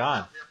to Oh talk."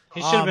 God,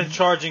 he should have been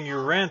charging you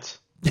rent.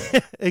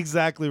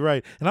 Exactly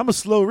right. And I'm a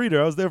slow reader.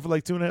 I was there for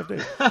like 2.5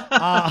 days.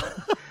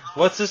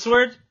 What's this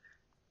word?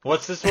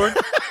 What's this word?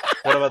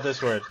 What about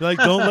this word? Like,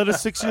 don't let a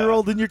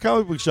 6-year-old in your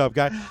comic book shop,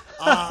 guy.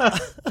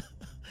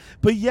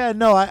 But yeah,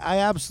 no, I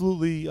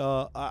absolutely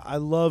I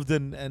loved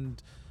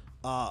and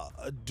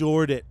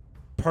adored it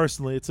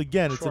personally. It's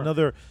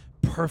another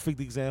perfect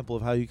example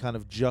of how you kind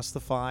of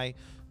justify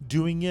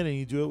doing it, and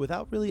you do it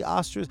without really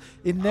ostracizing.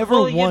 It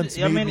never once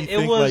made me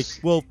think like,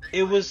 well,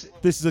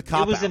 this is a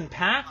cop It was out.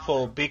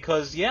 impactful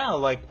because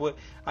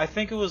I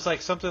think it was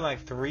like something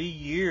like 3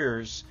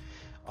 years.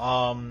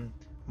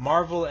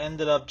 Marvel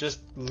ended up just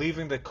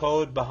leaving the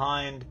code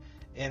behind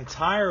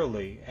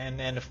entirely,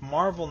 and if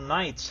Marvel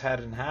Knights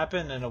hadn't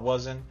happened and it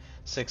wasn't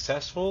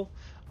successful,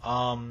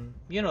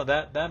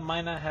 that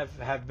might not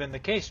have been the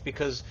case,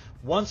 because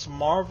once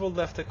Marvel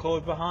left the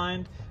code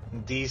behind,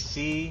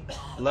 DC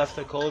left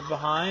the code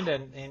behind,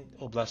 and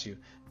oh bless you,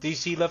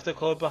 DC left the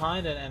code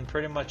behind, and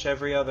pretty much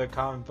every other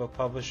comic book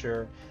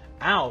publisher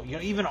out.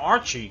 Even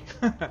Archie.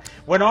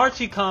 When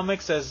Archie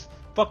Comics says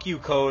 "fuck you,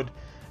 code,"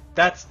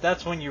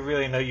 that's when you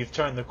really know you've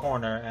turned the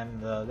corner,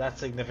 and that's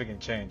significant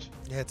change.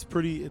 Yeah, it's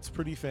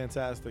pretty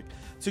fantastic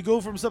to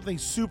go from something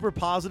super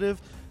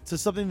positive to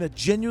something that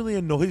genuinely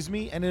annoys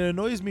me, and it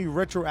annoys me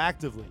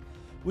retroactively,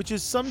 which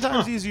is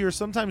sometimes easier,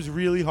 sometimes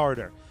really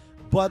harder.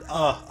 But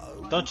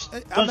don't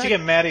you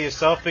get mad at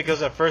yourself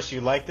because at first you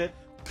liked it?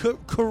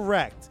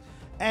 Correct.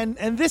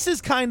 And this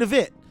is kind of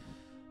it.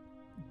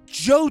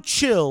 Joe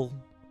Chill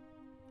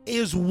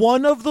is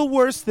one of the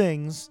worst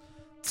things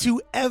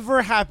to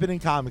ever happen in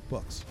comic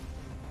books.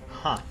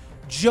 Huh.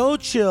 Joe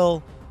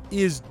Chill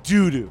is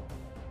doo-doo.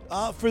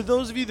 For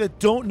those of you that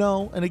don't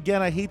know, and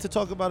again, I hate to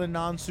talk about a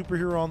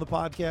non-superhero on the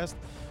podcast,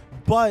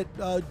 but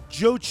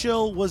Joe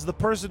Chill was the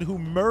person who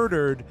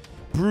murdered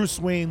Bruce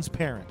Wayne's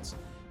parents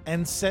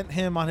and sent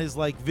him on his,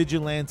 like,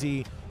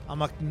 vigilante,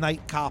 I'm a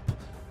night cop,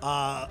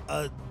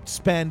 a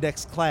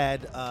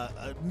spandex-clad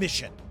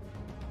mission.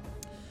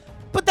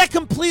 But that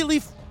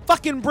completely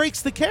fucking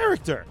breaks the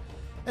character.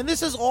 And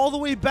this is all the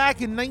way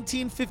back in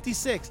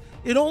 1956.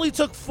 It only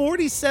took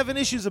 47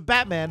 issues of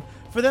Batman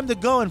for them to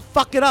go and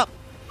fuck it up.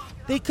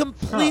 They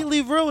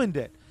completely ruined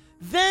it.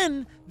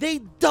 Then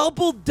they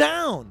doubled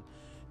down.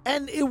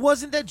 And it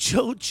wasn't that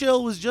Joe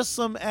Chill was just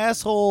some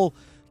asshole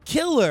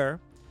killer.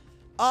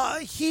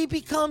 He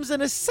becomes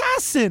an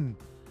assassin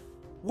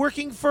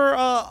working for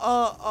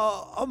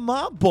a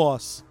mob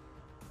boss.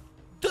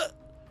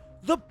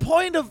 The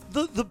point of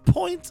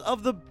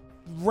the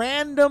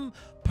random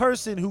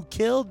person who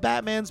killed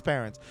Batman's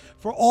parents,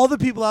 for all the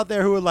people out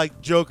there who are like,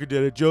 Joker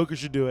did it, Joker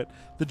should do it,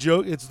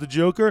 it's the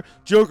Joker.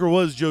 Joker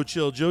was Joe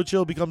Chill. Joe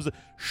Chill becomes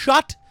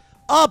shut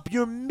up.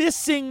 You're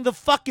missing the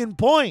fucking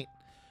point.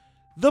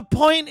 The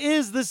point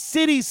is the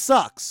city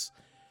sucks.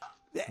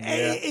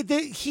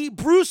 Yeah.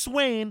 Bruce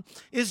Wayne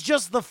is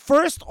just the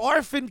first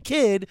orphan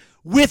kid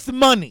with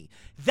money.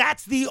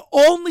 That's the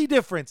only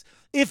difference.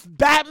 If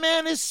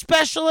Batman is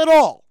special at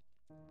all,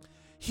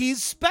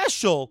 he's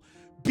special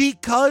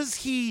because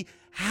he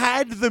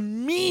had the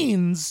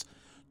means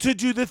to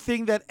do the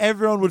thing that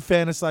everyone would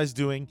fantasize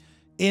doing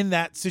in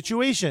that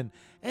situation.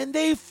 And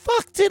they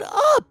fucked it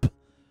up.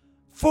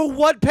 For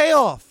what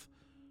payoff?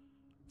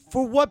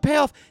 For what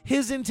payoff?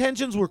 His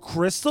intentions were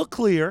crystal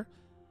clear,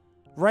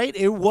 right?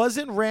 It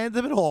wasn't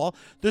random at all.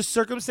 The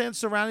circumstance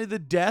surrounding the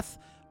death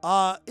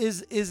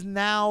is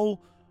now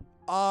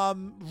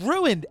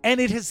ruined, and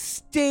it has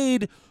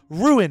stayed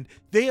ruined.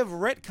 They have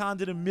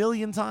retconned it a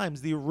million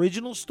times. The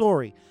original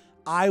story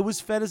I was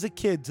fed as a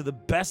kid, to the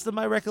best of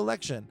my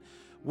recollection,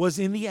 was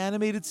in the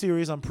animated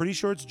series. I'm pretty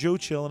sure it's Joe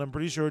Chill, and I'm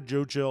pretty sure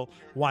Joe Chill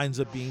winds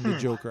up being the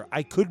Joker.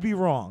 I could be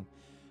wrong.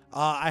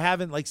 I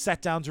haven't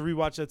sat down to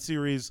rewatch that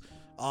series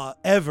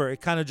ever.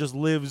 It kind of just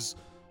lives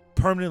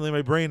permanently in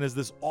my brain as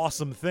this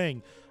awesome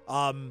thing.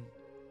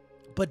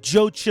 But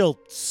Joe Chill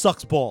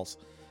sucks balls.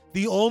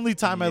 The only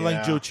time I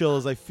like Joe Chill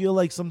is I feel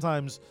like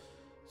sometimes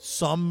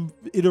some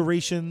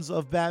iterations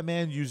of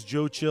Batman use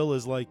Joe Chill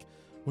as like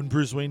when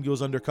Bruce Wayne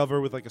goes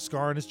undercover with like a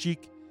scar on his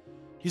cheek.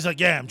 He's like,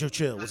 yeah, I'm Joe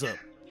Chill. What's up?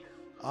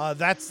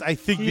 That's, I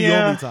think, the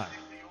only time.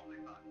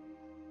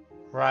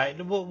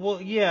 Right.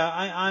 Well, yeah.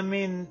 I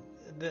mean,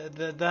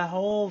 the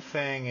whole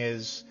thing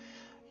is,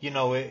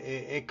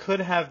 it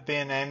could have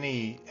been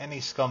any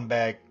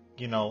scumbag,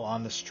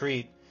 on the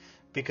street,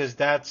 because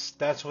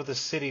that's what the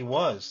city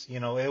was.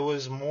 It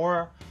was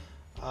more,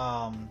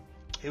 got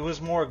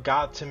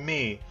to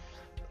me.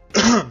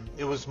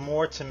 It was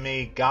more to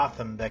me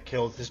Gotham that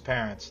killed his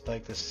parents,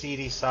 like the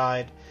seedy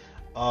side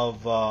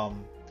of, of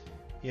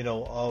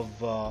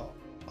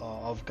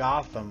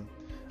Gotham.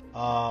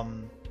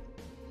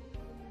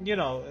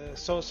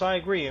 So I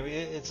agree. I mean,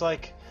 it's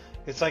like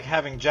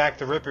having Jack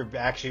the Ripper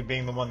actually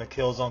being the one that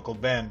kills Uncle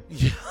Ben.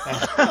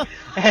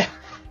 And,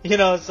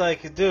 it's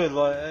like, dude,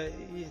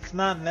 it's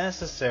not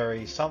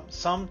necessary.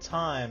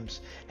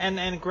 Sometimes,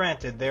 and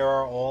granted, there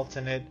are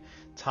alternate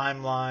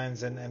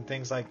timelines and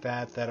things like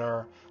that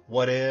are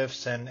what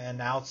ifs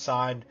and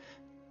outside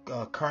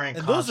current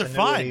and continuity those are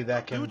fine.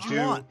 That can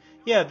do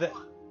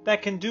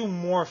that can do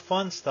more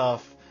fun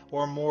stuff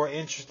or more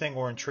interesting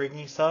or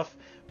intriguing stuff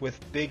with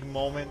big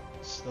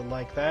moments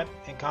like that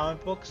in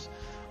comic books.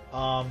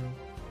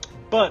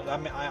 But I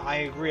mean, I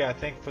agree. I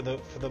think for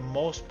the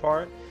most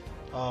part,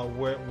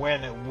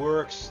 when it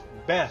works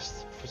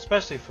best,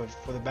 especially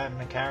for the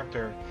Batman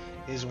character,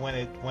 is when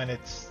it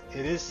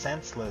is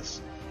senseless.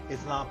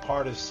 It's not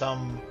part of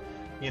some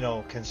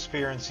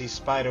conspiracy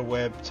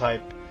spiderweb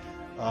type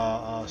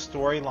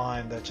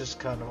storyline that's just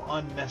kind of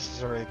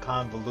unnecessarily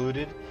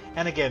convoluted.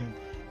 And again,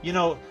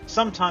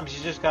 sometimes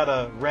you just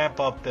gotta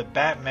ramp up the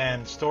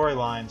Batman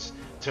storylines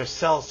to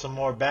sell some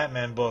more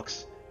Batman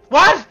books.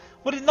 What?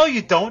 No,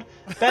 you don't.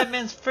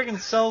 Batman's friggin'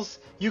 sells.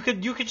 You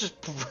could just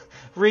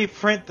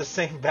reprint the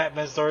same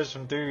Batman stories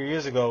from 3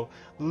 years ago,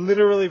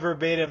 literally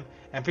verbatim,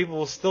 and people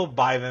will still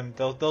buy them.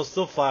 They'll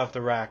still fly off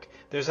the rack.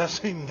 There's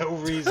absolutely no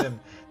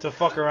reason to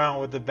fuck around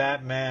with the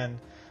Batman,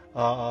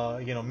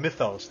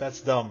 mythos.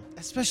 That's dumb.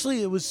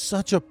 Especially, it was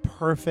such a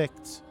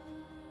perfect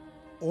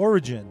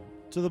origin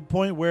to the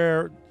point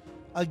where,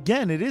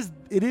 again, it is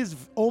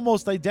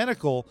almost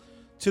identical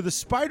to the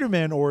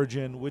Spider-Man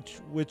origin, which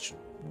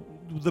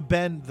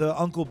the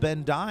Uncle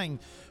Ben dying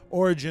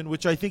origin,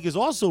 which I think is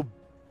also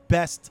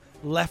best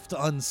left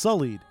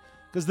unsullied.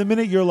 Because the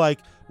minute you're like,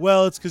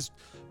 well, it's because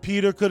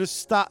Peter could have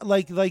stopped,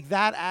 like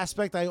that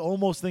aspect, I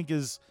almost think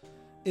is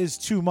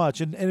too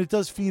much, and it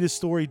does feed a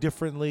story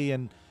differently,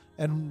 and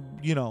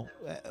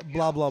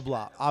blah blah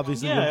blah.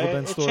 Obviously, the Uncle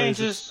Ben story is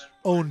its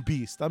own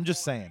beast. I'm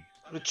just saying.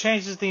 It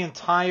changes the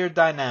entire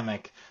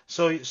dynamic.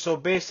 So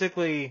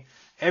basically,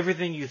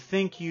 everything you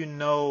think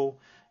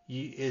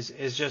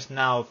is just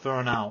now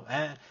thrown out,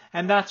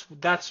 and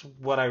that's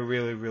what I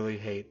really really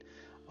hate.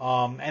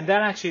 And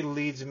that actually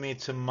leads me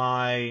to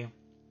my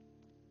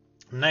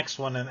next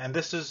one, and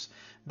this is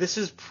this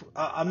is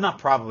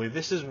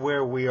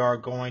where we are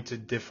going to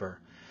differ,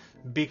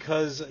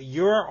 because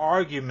your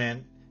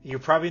argument, you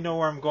probably know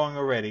where I'm going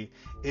already,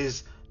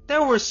 is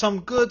there were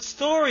some good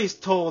stories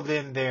told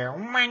in there.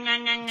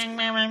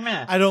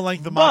 I don't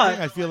like the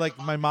mocking. I feel like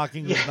my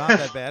mocking is not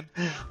that bad.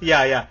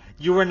 Yeah.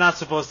 You were not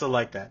supposed to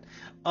like that.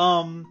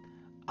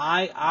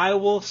 I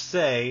will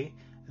say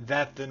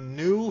that the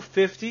new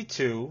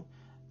 52,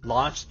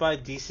 launched by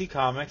DC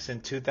Comics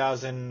in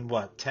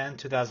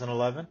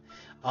 2011,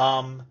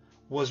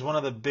 was one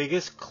of the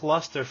biggest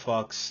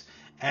clusterfucks,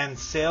 and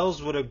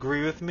sales would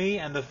agree with me.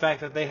 And the fact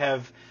that they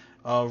have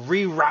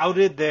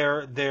rerouted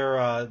their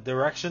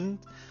direction,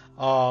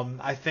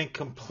 I think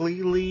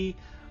completely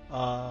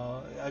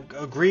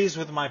agrees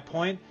with my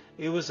point.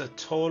 It was a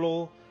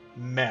total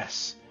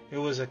mess. It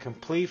was a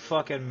complete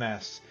fucking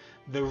mess.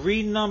 The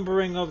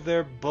renumbering of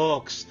their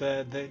books,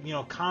 the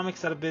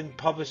comics that have been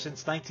published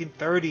since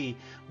 1930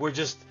 were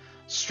just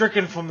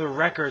stricken from the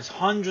records.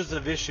 Hundreds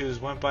of issues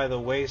went by the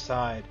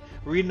wayside.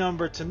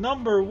 Renumbered to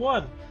number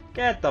 1.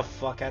 Get the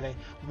fuck out of here.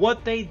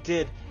 What they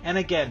did, and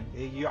again,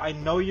 I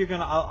know you're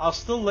gonna. I'll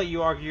still let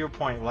you argue your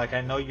point. Like,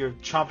 I know you're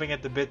chomping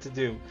at the bit to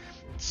do.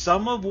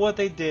 Some of what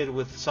they did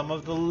with some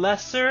of the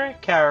lesser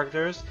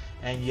characters,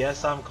 and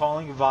yes, I'm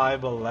calling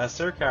Vibe a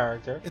lesser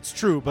character. It's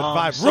true, but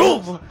Vibe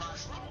rules.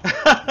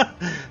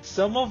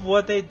 Some of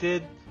what they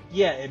did,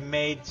 yeah, it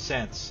made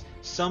sense.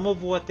 Some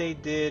of what they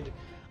did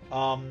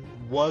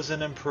was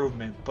an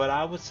improvement, but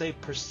I would say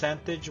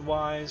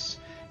percentage-wise,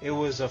 it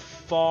was a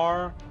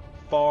far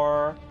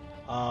more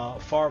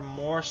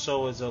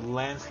so as a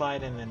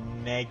landslide and a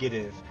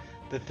negative.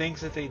 The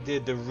things that they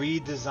did, the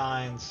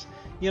redesigns,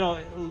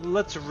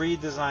 let's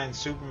redesign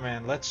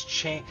Superman. Let's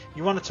change.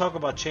 You want to talk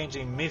about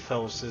changing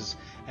mythoses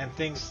and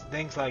things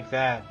like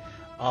that.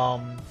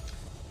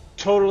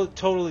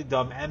 Totally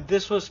dumb. And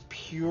this was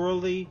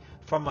purely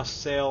from a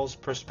sales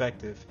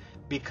perspective,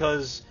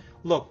 because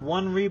look,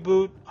 one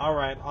reboot, all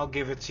right, I'll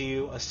give it to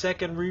you. A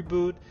second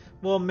reboot,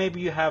 well, maybe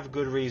you have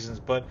good reasons,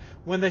 but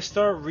when they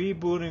start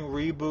rebooting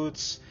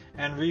reboots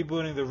and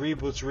rebooting the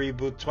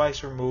reboot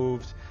twice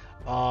removed,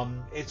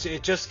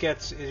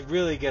 It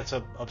really gets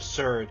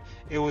absurd.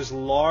 It was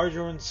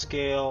larger in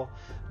scale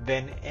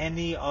than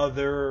any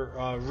other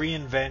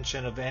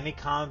reinvention of any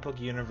comic book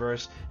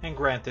universe. And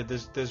granted,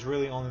 there's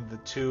really only the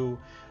two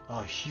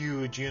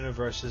huge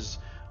universes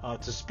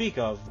to speak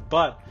of.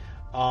 But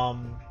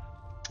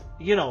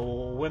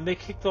when they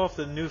kicked off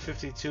the New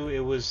 52, it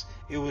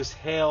was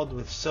hailed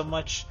with so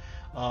much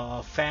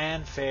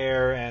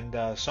fanfare,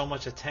 and so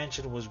much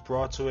attention was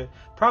brought to it.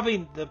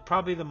 Probably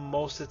the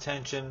most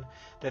attention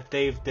that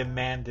they've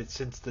demanded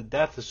since the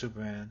death of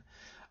Superman.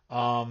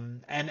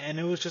 And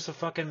it was just a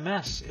fucking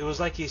mess. It was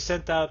like he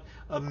sent out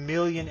 1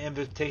 million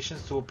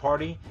invitations to a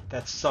party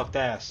that sucked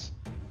ass.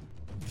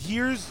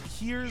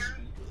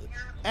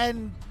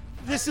 And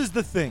this is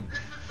the thing.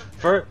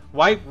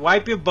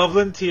 Wipe your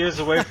bubbling tears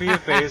away from your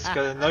face,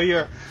 because I know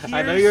you're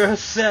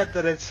upset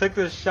that I took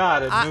the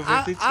shot at New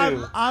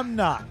 52. I'm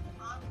not.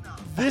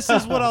 This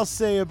is what I'll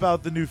say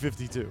about the New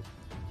 52.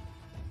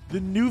 The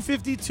New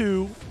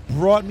 52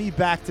 brought me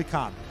back to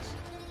comics.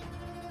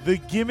 The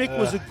gimmick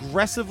was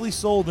aggressively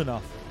sold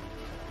enough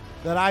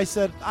that I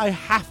said, I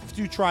have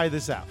to try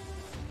this out.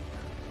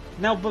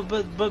 Now,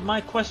 but my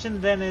question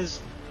then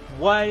is,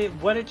 why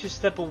did you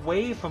step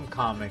away from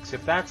comics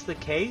if that's the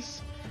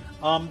case?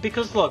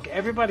 Because look,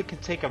 everybody can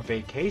take a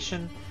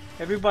vacation.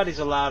 Everybody's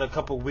allowed a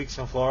couple weeks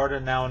in Florida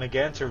now and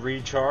again to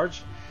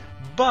recharge.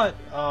 But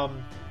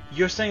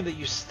you're saying that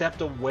you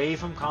stepped away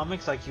from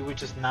comics, like you were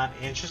just not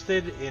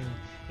interested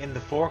in the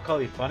Four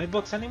Color Funny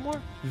books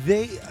anymore?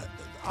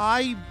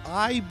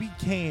 I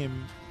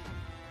became,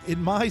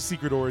 in my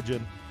secret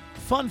origin,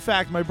 fun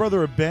fact, my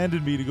brother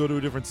abandoned me to go to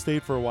a different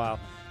state for a while,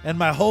 and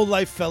my whole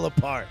life fell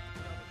apart.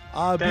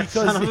 That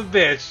son of a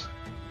bitch.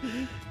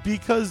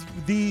 Because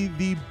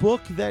the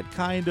book that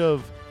kind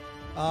of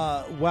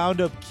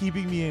wound up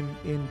keeping me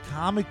in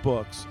comic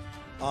books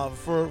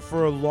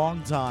for a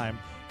long time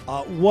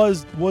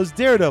was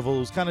Daredevil. It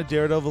was kind of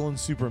Daredevil and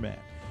Superman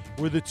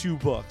were the two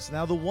books.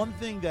 Now, the one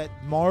thing that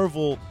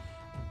Marvel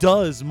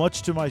does,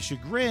 much to my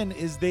chagrin,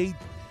 is they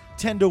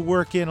tend to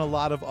work in a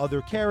lot of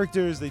other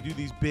characters. They do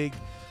these big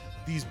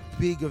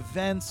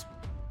events,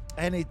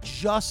 and I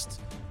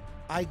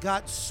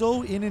got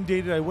so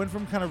inundated. I went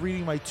from kind of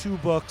reading my 2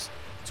 books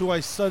to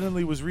I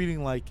suddenly was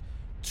reading like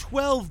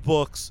 12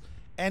 books,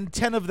 and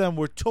 10 of them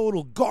were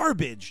total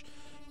garbage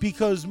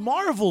because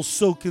Marvel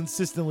so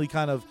consistently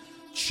kind of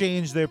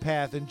changed their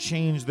path and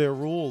changed their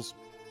rules.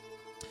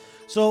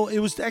 So it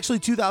was actually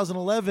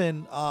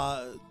 2011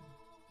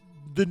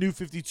 the New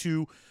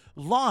 52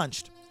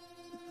 launched.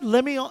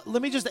 Let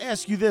me just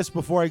ask you this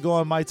before I go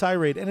on my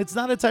tirade, and it's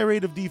not a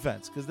tirade of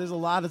defense because there's a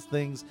lot of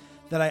things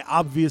that I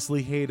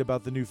obviously hate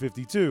about the New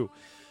 52.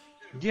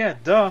 Yeah,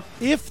 duh.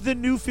 If the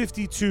New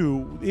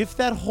 52, if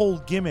that whole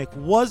gimmick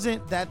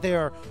wasn't that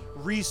they're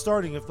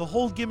restarting, if the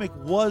whole gimmick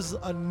was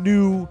a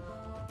new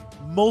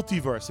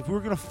multiverse, if we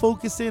were going to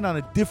focus in on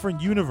a different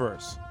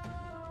universe,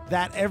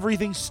 that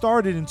everything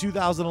started in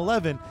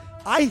 2011,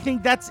 I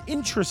think that's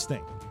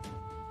interesting.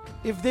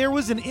 If there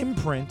was an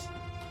imprint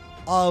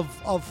of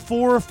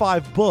 4 or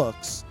 5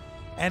 books,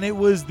 and it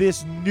was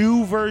this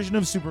new version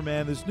of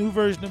Superman, this new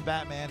version of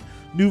Batman,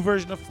 new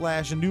version of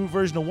Flash, a new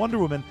version of Wonder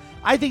Woman,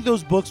 I think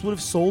those books would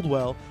have sold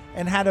well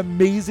and had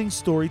amazing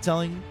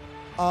storytelling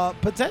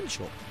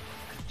potential.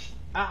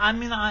 I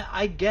mean,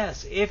 I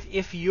guess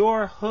if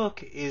your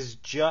hook is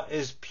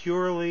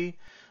purely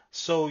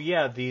so,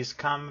 yeah, these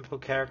comic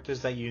book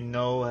characters that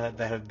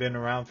that have been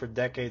around for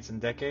decades and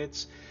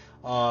decades,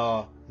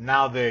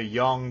 now they're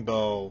young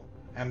though,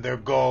 and they're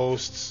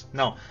ghosts.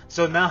 No,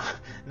 so now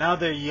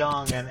they're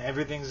young, and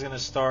everything's gonna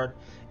start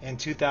in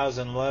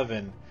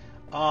 2011.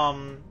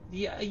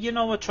 Yeah, you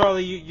know what,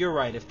 Charlie, you're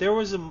right. If there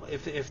was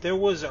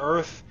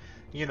Earth,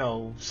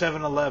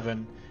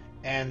 7-Eleven,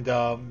 and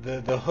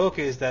the hook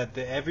is that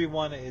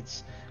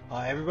everybody's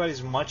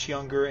much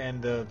younger,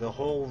 and the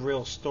whole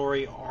real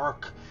story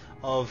arc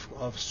of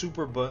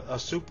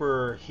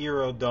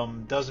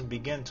superhero-dom doesn't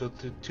begin until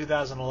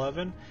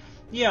 2011.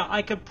 Yeah,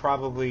 I could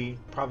probably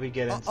get into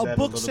that a little bit. A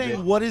book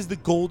saying what is the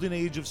golden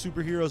age of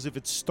superheroes if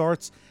it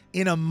starts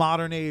in a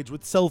modern age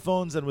with cell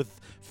phones and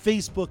with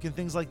Facebook and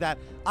things like that.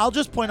 I'll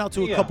just point out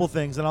to a couple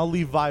things, and I'll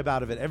leave Vibe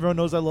out of it. Everyone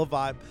knows I love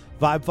Vibe.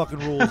 Vibe fucking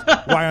rules.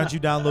 Why aren't you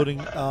downloading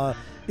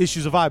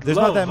issues of Vibe? There's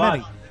not that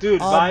many.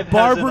 Dude, Vibe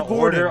Barbara has an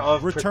Gordon order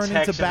of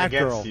returning to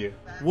Batgirl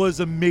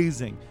was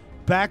amazing.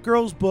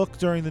 Batgirl's book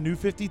during the New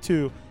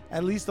 52,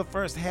 at least the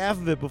first half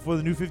of it before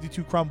the New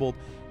 52 crumbled,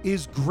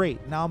 is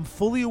great. Now, I'm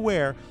fully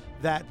aware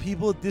that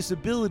people with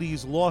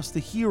disabilities lost a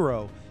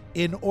hero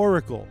in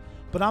Oracle,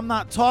 but I'm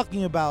not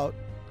talking about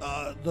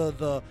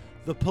the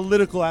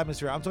political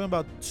atmosphere. I'm talking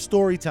about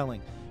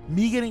storytelling.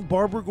 Me getting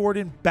Barbara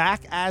Gordon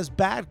back as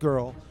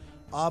Batgirl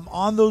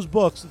on those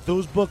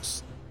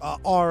books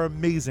are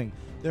amazing.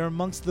 They're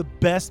amongst the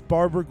best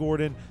Barbara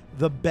Gordon,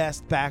 the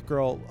best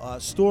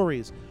Batgirl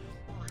stories.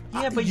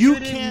 Yeah, but you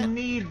didn't can't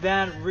need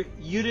that.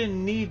 You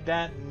didn't need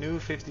that New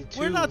 52.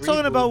 We're not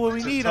talking about what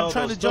we to need. tell I'm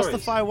trying to those stories.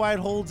 justify why it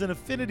holds an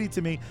affinity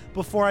to me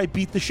before I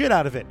beat the shit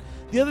out of it.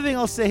 The other thing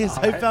I'll say is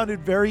I found it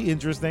very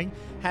interesting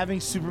having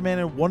Superman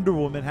and Wonder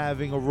Woman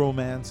having a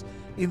romance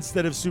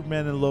instead of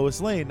Superman and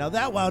Lois Lane. Now,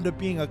 that wound up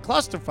being a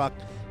clusterfuck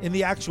in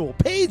the actual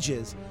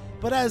pages,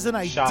 but as an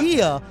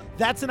idea,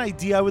 that's an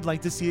idea I would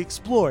like to see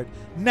explored.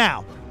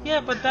 Now,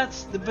 yeah, but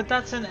that's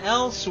an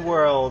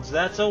Elseworlds.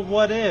 That's a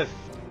what if.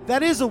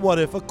 that is a what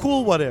if, a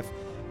cool what if.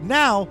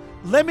 Now,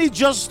 let me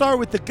just start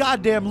with the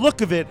goddamn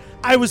look of it.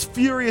 I was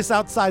furious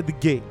outside the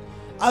gate.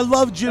 I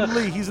love Jim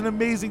Lee. He's an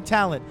amazing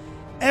talent.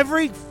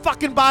 Every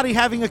fucking body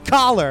having a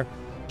collar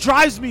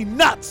drives me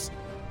nuts.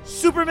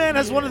 Superman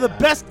has one of the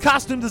best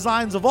costume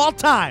designs of all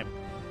time.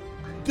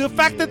 The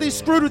fact that they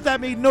screwed with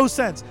that made no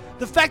sense.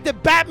 The fact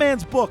that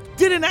Batman's book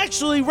didn't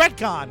actually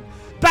retcon.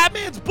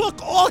 Batman's book,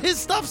 all his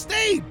stuff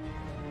stayed.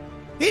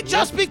 He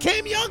just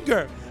became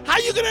younger. How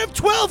you gonna have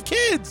 12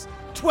 kids?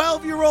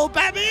 12-year-old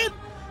Batman?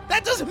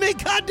 That doesn't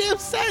make goddamn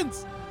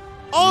sense.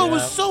 Oh, it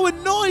was so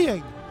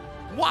annoying.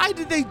 Why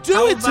did they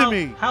do it to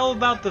me? How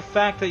about the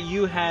fact that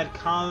you had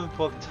comic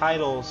book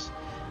titles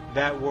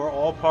that were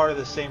all part of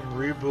the same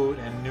reboot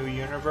and new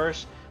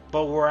universe,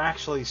 but were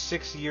actually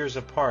 6 years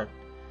apart?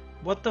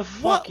 What the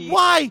fuck?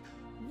 Why?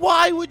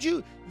 Why would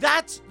you?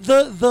 That's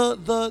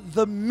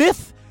the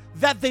myth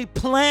that they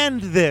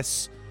planned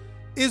this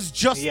is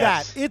just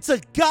that. It's a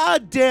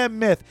goddamn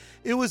myth.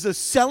 It was a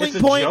selling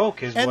point,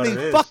 joke is and what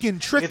they fucking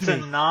tricked me.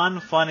 It's a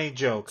non-funny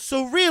joke.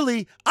 So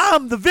really,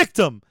 I'm the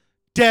victim.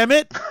 Damn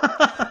it.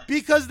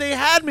 Because they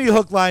had me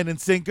hook, line,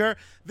 and sinker.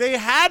 They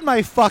had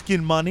my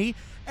fucking money,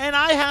 and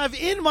I have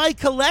in my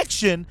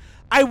collection,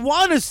 I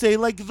want to say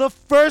like the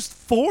first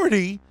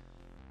 40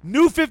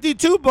 New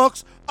 52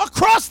 books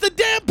across the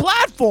damn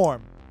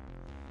platform.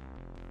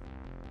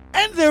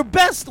 And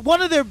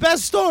one of their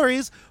best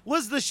stories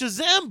was the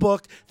Shazam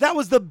book that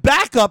was the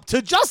backup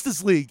to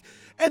Justice League.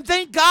 And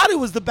thank God it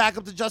was the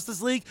backup to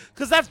Justice League,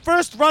 because that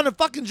first run of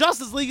fucking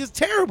Justice League is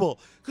terrible.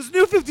 Because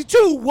New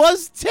 52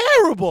 was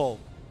terrible.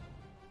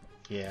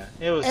 Yeah,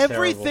 it was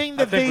everything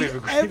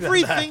terrible.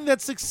 Everything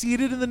that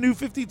succeeded in the New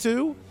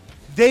 52,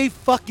 they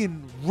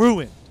fucking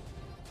ruined.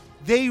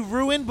 They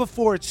ruined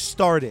before it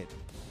started.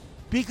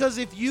 Because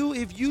if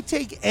you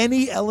take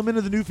any element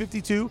of the New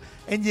 52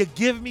 and you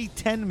give me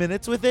 10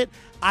 minutes with it,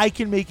 I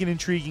can make an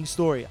intriguing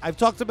story. I've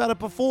talked about it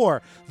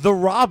before. The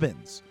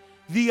Robins.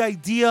 The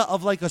idea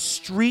of like a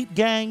street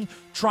gang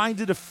trying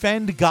to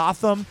defend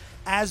Gotham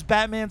as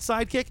Batman's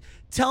sidekick.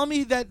 Tell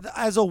me that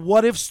as a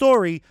what-if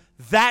story,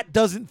 that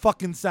doesn't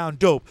fucking sound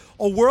dope.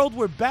 A world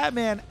where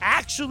Batman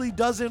actually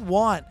doesn't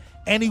want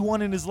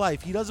anyone in his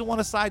life. He doesn't want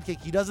a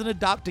sidekick. He doesn't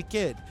adopt a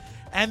kid.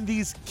 And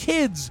these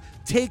kids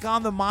take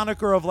on the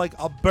moniker of like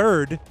a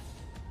bird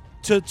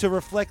to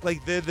reflect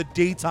like they're the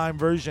daytime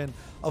version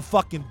of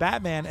fucking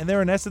Batman, and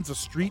they're in essence a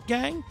street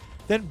gang.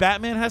 Then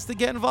Batman has to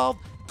get involved.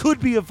 Could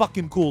be a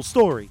fucking cool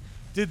story.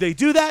 Did they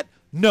do that?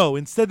 No.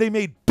 Instead, they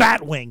made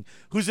Batwing,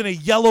 who's in a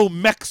yellow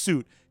mech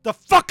suit. The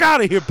fuck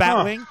out of here,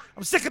 Batwing.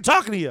 I'm sick of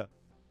talking to you.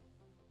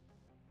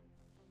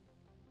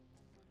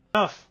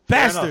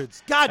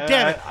 Bastards. God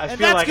damn it. I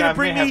feel like I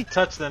may have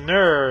touched the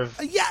nerve.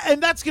 Yeah,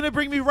 and that's going to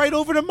bring me right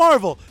over to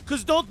Marvel.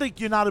 Because don't think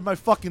you're not in my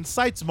fucking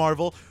sights,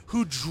 Marvel,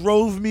 who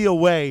drove me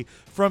away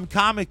from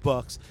comic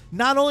books.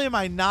 Not only am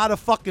I not a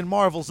fucking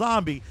Marvel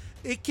zombie,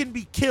 it can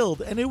be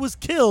killed. And it was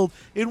killed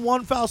in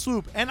one foul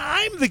swoop. And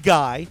I'm the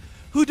guy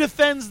who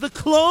defends the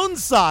Clone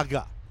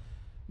Saga.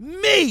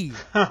 Me,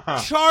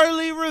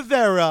 Charlie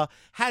Rivera,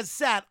 has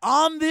sat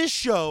on this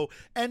show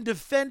and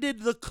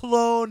defended the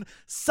Clone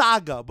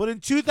Saga. But in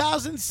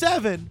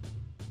 2007,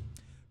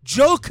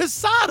 Joe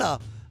Quesada,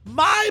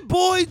 my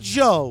boy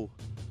Joe,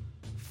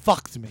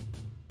 fucked me.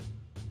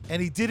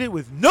 And he did it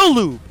with no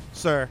lube,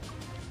 sir.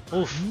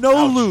 Oof,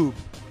 no ouch. lube.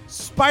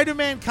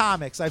 Spider-Man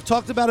comics. I've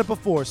talked about it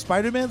before.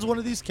 Spider-Man's one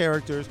of these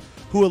characters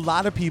who a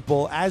lot of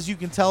people, as you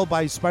can tell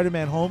by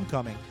Spider-Man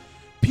Homecoming,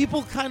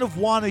 people kind of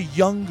want a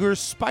younger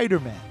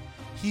Spider-Man.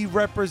 He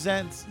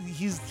represents,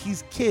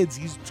 he's kids,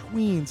 he's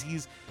tweens,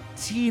 he's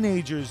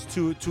teenagers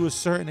to a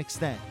certain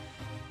extent.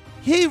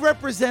 He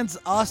represents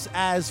us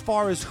as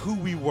far as who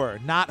we were,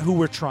 not who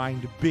we're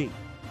trying to be.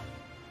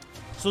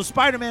 So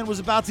Spider-Man was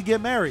about to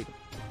get married.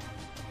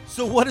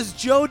 So what does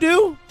Joe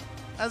do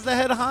as the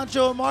head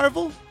honcho of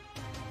Marvel?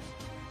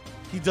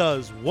 He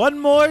does One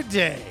More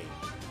Day.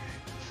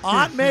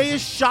 Aunt May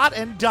is shot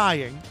and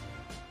dying.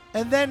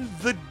 And then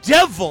the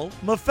devil,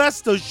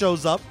 Mephisto,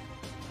 shows up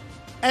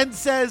and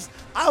says,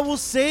 I will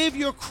save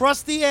your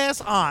crusty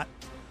ass aunt,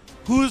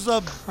 who's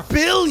a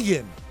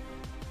billion.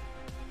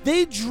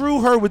 They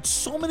drew her with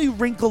so many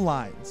wrinkle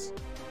lines.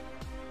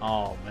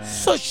 Oh, man.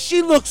 So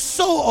she looks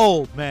so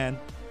old, man.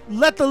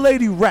 Let the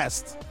lady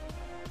rest.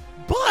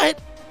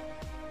 But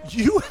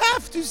you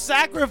have to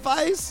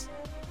sacrifice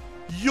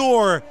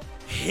your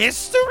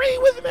history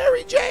with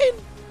Mary Jane?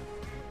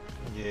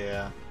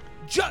 Yeah.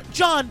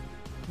 John,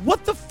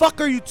 what the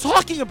fuck are you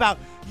talking about?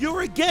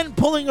 You're again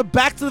pulling a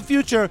Back to the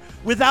Future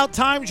without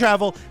time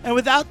travel and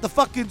without the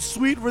fucking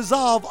sweet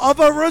resolve of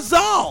a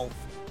resolve.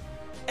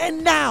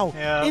 And now,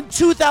 in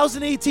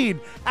 2018,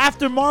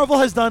 after Marvel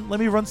has done, let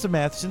me run some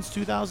math, since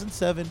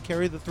 2007,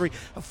 carry the 3,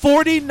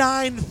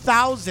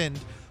 49,000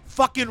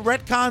 fucking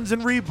retcons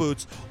and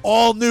reboots,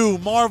 all new,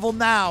 Marvel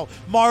Now,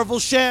 Marvel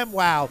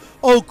ShamWow,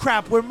 oh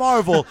crap, we're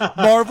Marvel,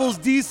 Marvel's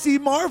DC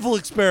Marvel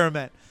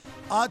experiment,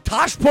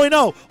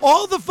 Tosh.0,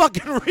 all the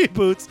fucking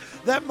reboots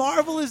that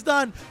Marvel has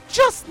done,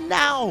 just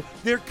now,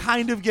 they're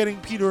kind of getting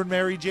Peter and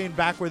Mary Jane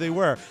back where they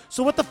were.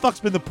 So what the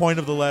fuck's been the point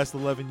of the last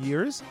 11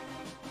 years?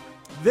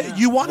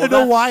 You want to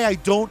know why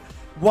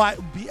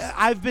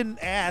I've been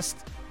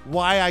asked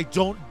why I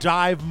don't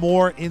dive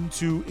more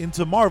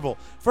into Marvel.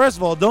 First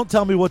of all, don't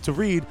tell me what to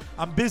read.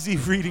 I'm busy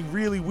reading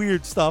really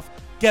weird stuff.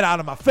 Get out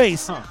of my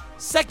face.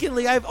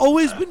 Secondly, I've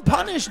always been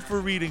punished for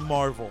reading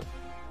Marvel.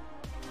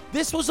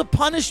 This was a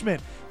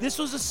punishment. This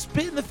was a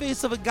spit in the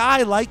face of a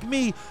guy like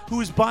me who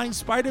was buying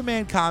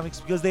Spider-Man comics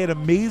because they had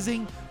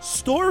amazing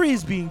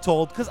stories being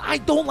told, because I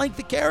don't like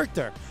the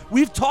character.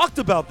 We've talked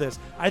about this.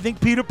 I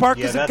think Peter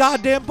Parker's a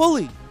goddamn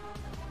bully.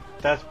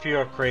 That's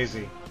pure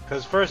crazy.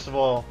 Because first of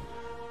all,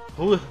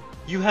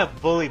 you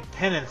have bully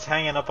pennants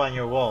hanging up on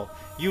your wall.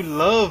 You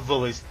love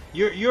bullies.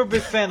 You're a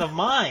big fan of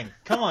mine.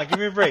 Come on, give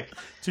me a break.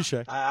 Touche.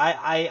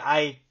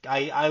 I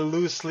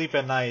lose sleep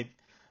at night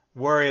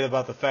worried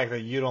about the fact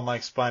that you don't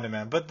like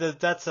Spider-Man, but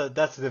that's a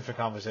different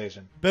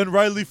conversation. Ben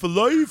Reilly for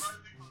life.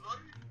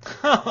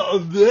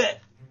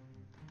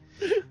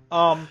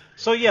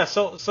 So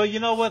you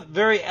know what?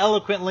 Very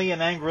eloquently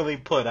and angrily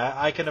put.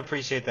 I can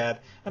appreciate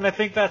that, and I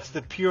think that's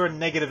the pure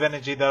negative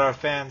energy that our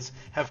fans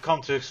have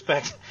come to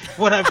expect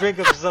when I bring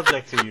up the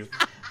subject to you.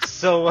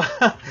 So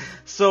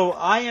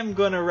I am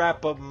going to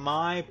wrap up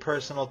my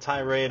personal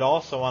tirade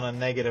also on a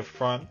negative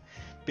front,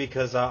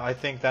 because I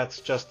think that's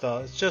just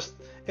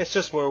it's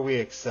just where we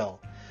excel.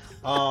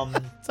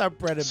 It's our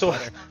bread and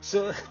butter.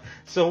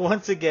 So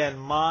once again,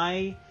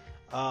 my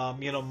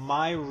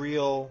my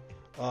real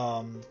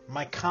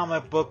my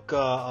comic book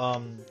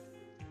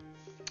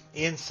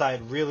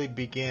insight really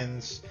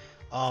begins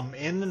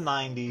in the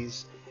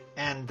 90s,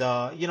 and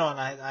and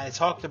I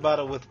talked about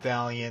it with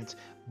Valiant,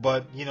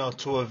 but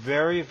to a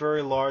very,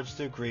 very large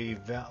degree,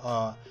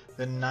 the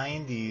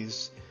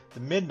 90s, the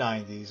mid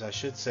 90s I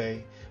should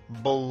say,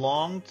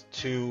 belonged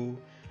to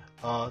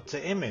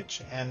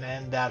Image,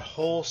 and that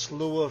whole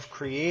slew of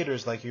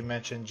creators, like you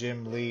mentioned,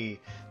 Jim Lee,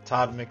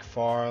 Todd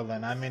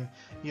McFarlane. I mean,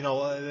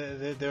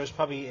 there was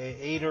probably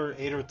 8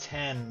 or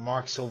 10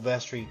 Mark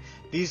Silvestri.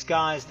 These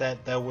guys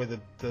that were the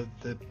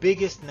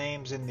biggest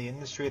names in the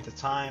industry at the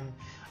time.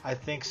 I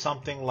think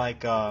something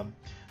like the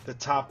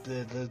top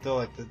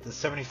the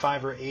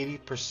 75 or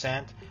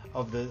 80%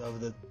 of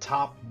the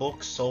top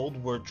books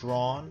sold were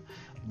drawn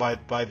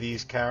by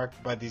these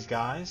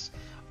guys.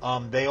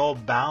 They all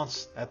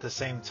bounced at the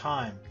same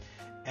time,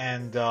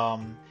 and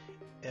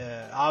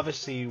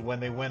obviously when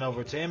they went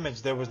over to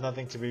Image, there was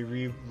nothing to be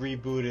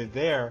rebooted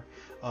there.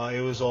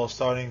 It was all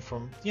starting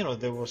from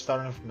they were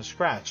starting from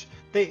scratch.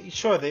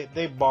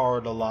 They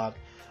borrowed a lot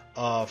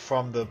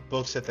from the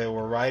books that they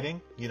were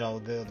writing.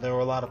 There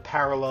were a lot of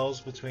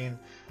parallels between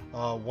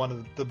one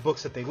of the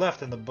books that they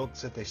left and the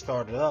books that they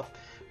started up,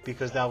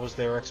 because that was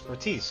their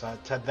expertise.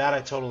 That I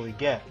totally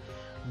get.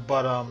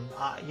 But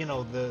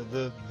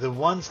the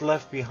ones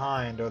left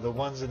behind are the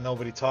ones that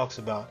nobody talks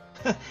about,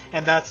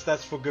 and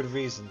that's for good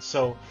reason.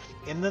 So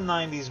in the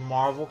 90s,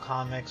 Marvel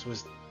Comics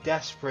was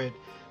desperate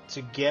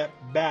to get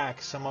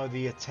back some of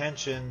the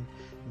attention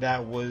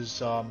that was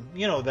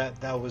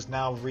that was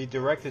now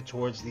redirected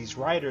towards these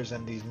writers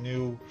and these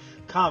new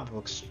comic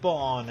books,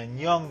 Spawn and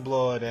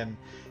Youngblood, and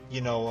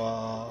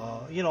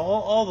all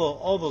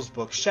those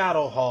books,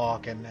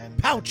 Shadowhawk and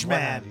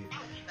Pouchman.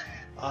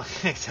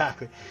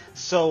 Exactly.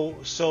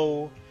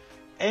 So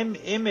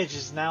Image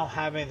is now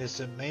having this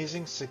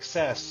amazing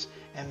success,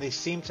 and they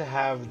seem to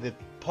have the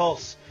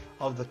pulse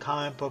of the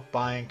comic book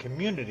buying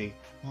community,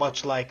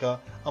 much like a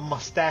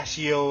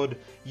mustachioed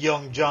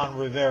young John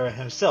Rivera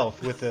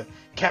himself, with the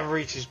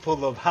Cavaricci's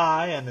pulled up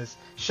high and his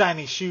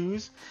shiny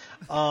shoes.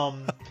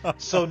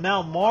 So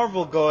now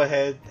Marvel go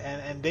ahead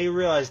and they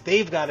realize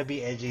they've got to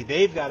be edgy,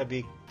 they've got to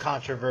be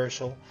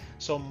controversial.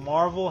 So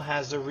Marvel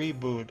has a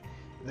reboot,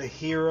 The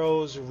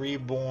Heroes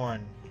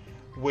Reborn,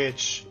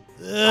 which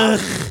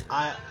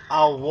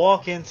I'll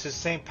walk into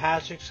St.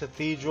 Patrick's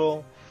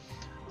Cathedral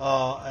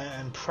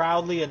and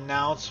proudly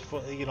announce,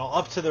 for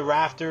up to the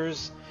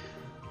rafters,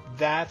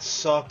 that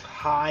sucked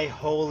high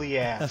holy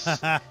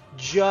ass.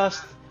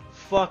 Just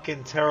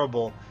fucking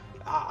terrible.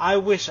 I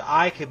wish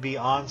I could be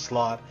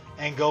Onslaught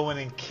and go in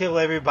and kill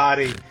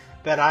everybody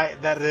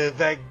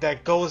that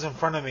goes in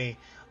front of me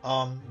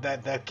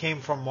that came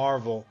from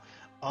Marvel.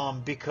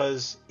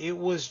 Because it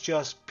was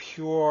just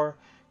pure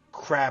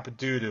crap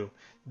doo-doo.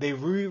 They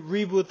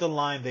reboot the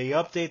line, they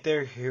update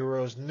their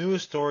heroes, new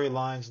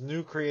storylines,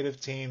 new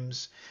creative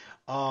teams,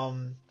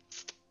 and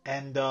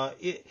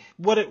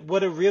what it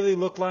really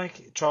looked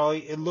like,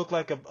 Charlie, it looked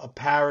like a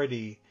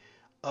parody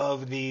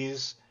of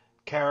these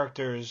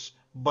characters,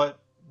 but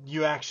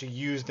you actually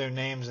use their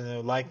names and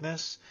their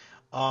likeness.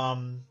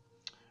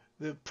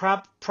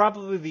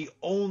 Probably the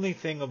only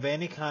thing of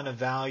any kind of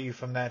value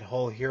from that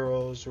whole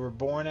Heroes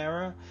Reborn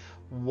era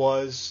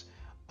was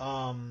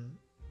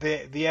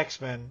the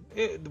X-Men.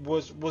 It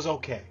was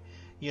okay.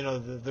 You know,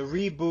 the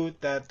reboot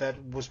that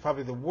was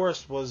probably the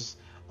worst was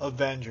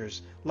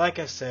Avengers. Like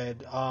I said,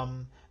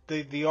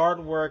 the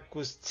artwork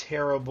was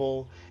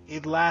terrible.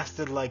 It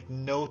lasted like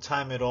no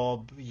time at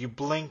all. You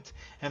blinked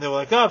and they were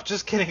like, "Oh,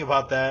 just kidding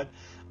about that."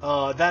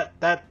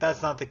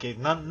 That's not the case.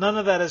 None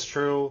of that is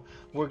true.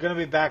 We're gonna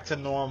be back to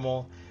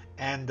normal.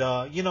 And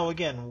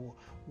again,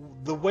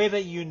 the way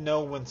that you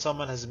know when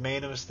someone has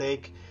made a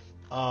mistake,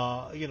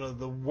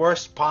 the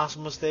worst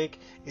possible mistake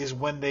is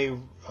when they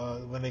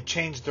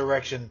change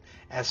direction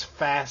as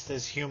fast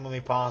as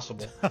humanly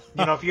possible.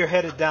 If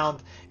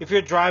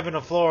you're driving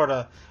to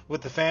Florida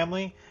with the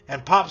family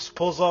and Pops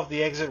pulls off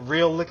the exit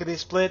real lickety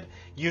split,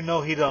 you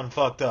know he done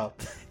fucked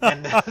up.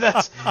 And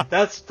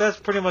that's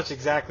pretty much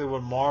exactly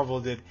what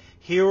Marvel did.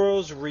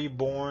 Heroes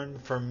Reborn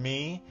for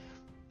me,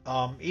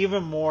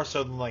 even more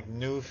so than like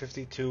New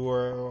 52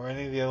 or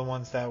any of the other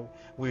ones that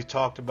we've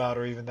talked about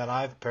or even that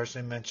I've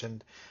personally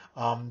mentioned.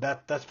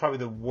 That's probably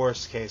the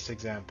worst case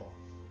example.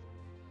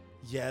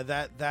 Yeah,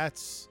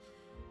 that's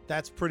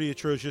pretty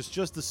atrocious.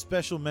 Just a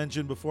special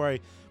mention before I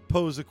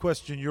pose a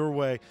question your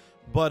way,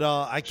 but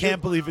I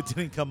can't believe it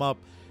didn't come up.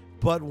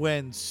 But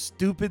when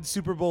stupid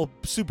Superboy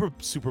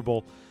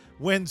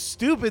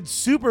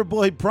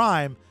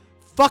Prime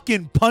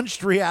fucking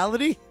punched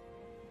reality.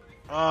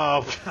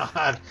 Oh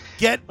God!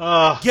 Get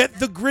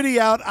the gritty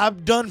out.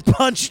 I'm done.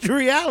 Punched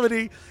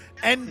reality.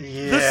 And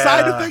the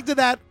side effect of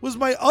that was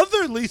my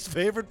other least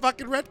favorite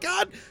fucking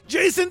retcon.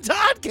 Jason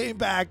Todd came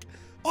back.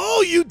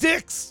 Oh, you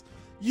dicks.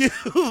 You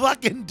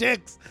fucking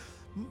dicks.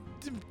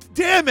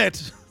 Damn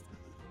it.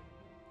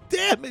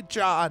 Damn it,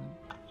 John.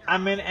 I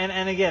mean,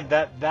 and again,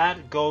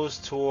 that goes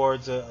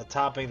towards a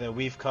topic that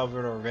we've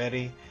covered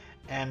already.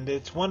 And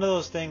it's one of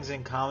those things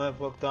in comic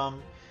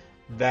bookdom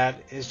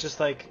that is just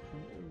like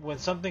when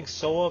something's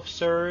so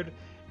absurd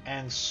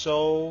and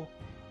so...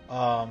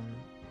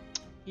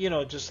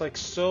 just like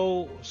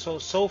so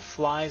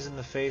flies in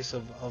the face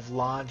of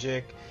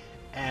logic,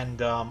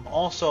 and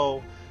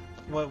also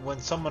when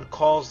someone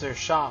calls their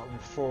shot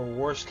for a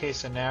worst case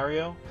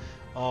scenario,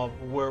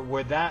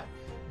 where that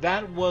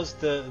was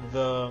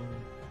the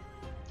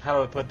how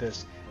do I put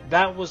this?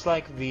 That was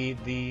like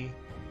the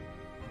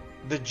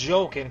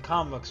joke in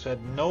comics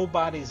that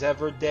nobody's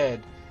ever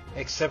dead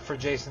except for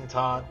Jason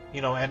Todd,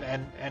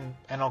 and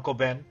Uncle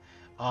Ben.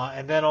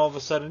 And then all of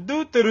a sudden,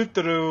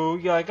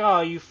 you're like,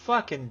 oh, you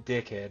fucking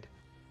dickhead.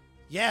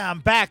 Yeah, I'm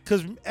back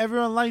because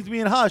everyone liked me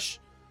in Hush.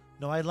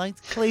 No, I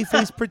liked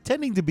Clayface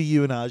pretending to be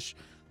you in Hush.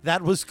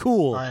 That was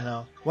cool. I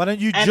know. Why don't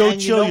you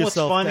chill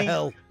yourself to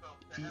hell?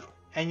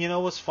 And you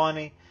know what's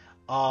funny?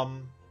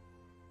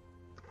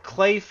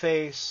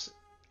 Clayface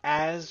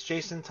as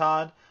Jason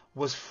Todd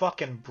was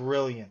fucking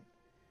brilliant.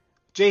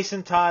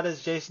 Jason Todd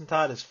as Jason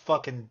Todd is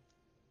fucking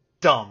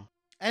dumb.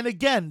 And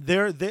again,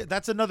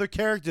 that's another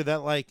character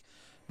that, like,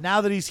 now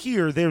that he's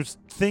here, there's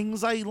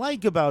things I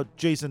like about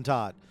Jason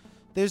Todd.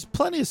 There's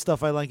plenty of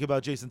stuff I like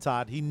about Jason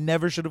Todd. He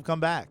never should have come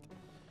back.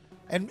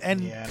 And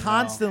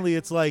constantly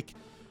it's like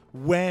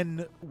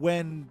when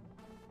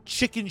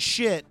chicken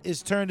shit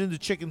is turned into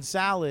chicken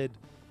salad,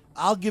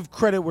 I'll give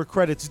credit where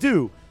credit's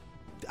due.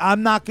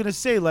 I'm not going to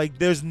say like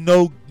there's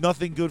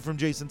nothing good from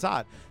Jason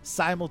Todd.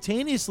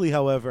 Simultaneously,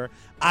 however,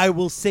 I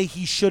will say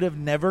he should have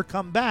never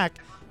come back,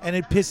 and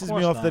it pisses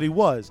me off that he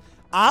was.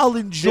 I'll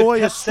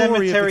enjoy a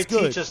story if it's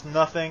good. Teach us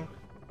nothing.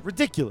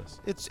 Ridiculous.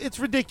 It's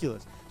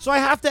ridiculous. So I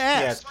have to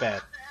ask. Yeah, it's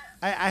bad.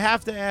 I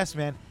have to ask,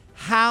 man,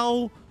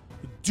 how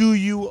do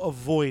you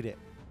avoid it?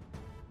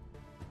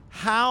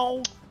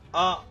 How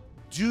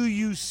do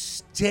you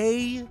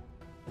stay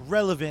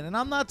relevant? And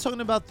I'm not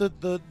talking about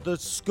the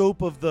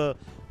scope of the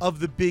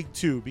big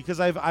two, because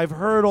I've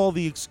heard all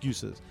the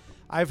excuses.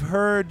 I've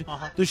heard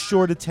the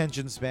short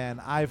attention span.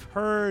 I've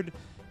heard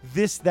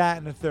this, that,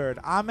 and the third.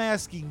 I'm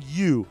asking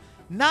you,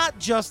 not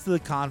just the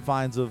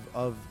confines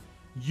of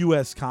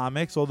U.S.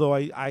 comics, although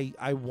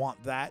I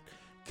want that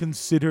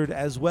considered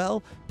as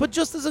well, but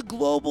just as a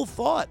global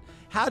thought.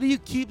 How do you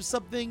keep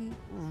something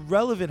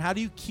relevant? How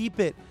do you keep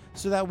it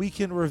so that we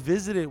can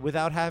revisit it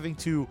without having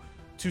to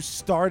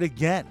start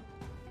again?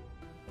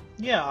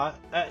 Yeah,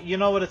 you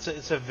know what?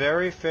 It's a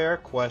very fair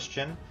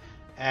question,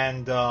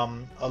 and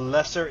a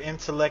lesser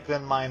intellect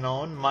than mine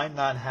own might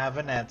not have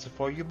an answer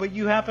for you, but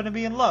you happen to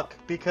be in luck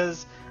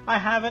because I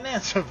have an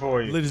answer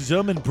for you. Ladies and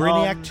gentlemen,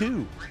 Brainiac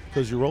 2,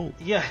 because you're old.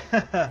 Yeah.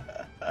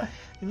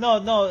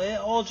 No,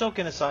 all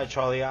joking aside,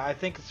 Charlie, I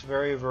think it's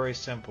very, very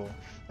simple.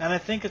 And I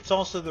think it's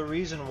also the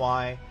reason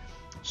why,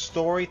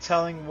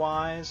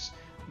 storytelling-wise,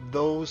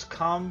 those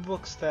comic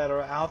books that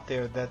are out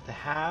there that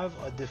have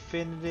a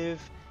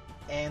definitive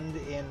end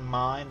in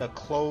mind, a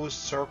closed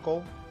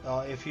circle,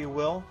 if you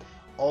will,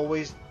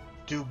 always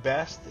do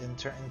best in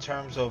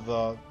terms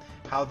of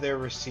how they're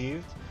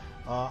received.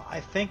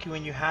 I think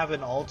when you have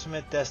an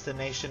ultimate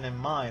destination in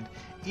mind,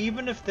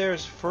 even if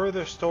there's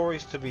further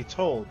stories to be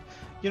told,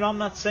 I'm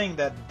not saying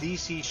that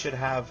DC should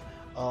have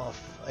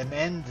an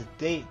end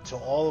date to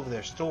all of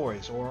their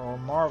stories, or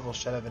Marvel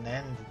should have an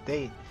end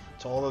date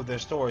to all of their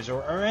stories,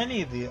 or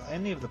any of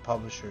the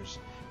publishers,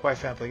 quite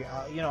frankly,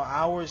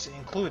 ours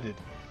included.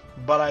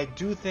 But I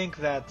do think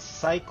that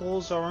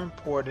cycles are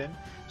important,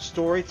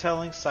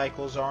 storytelling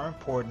cycles are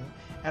important,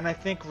 and I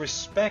think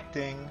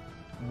respecting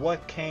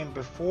what came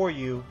before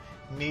you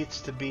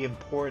needs to be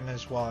important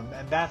as well.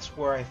 And that's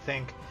where I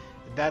think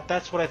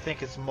that's what I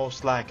think is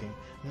most lacking.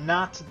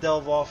 Not to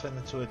delve off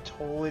into a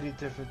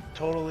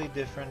totally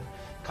different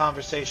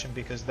conversation,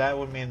 because that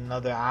would mean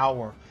another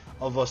hour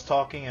of us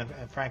talking, and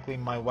frankly,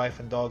 my wife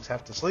and dogs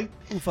have to sleep.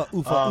 Oofa,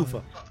 oofa,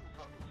 oofa.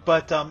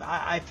 But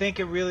I think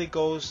it really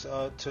goes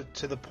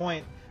to the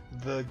point,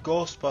 the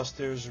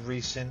Ghostbusters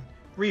recent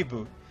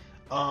reboot.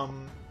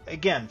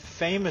 Again,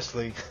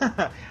 famously,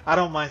 I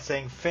don't mind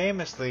saying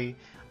famously,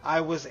 I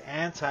was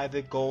anti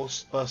the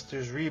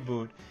Ghostbusters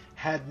reboot.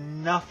 Had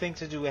nothing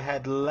to do, it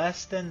had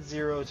less than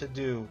zero to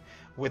do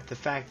with the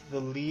fact that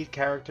the lead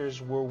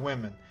characters were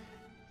women.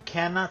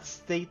 Cannot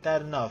state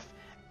that enough.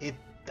 It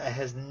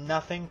has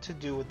nothing to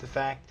do with the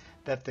fact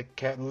that the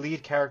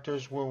lead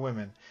characters were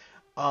women.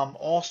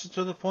 Also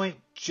to the point,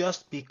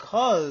 just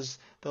because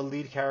the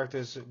lead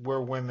characters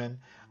were women,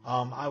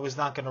 I was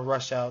not going to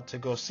rush out to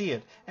go see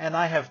it. And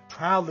I have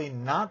proudly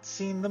not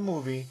seen the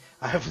movie.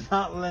 I have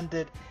not lent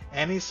it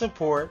any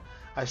support.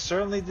 I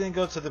certainly didn't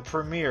go to the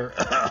premiere.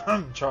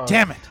 Charles.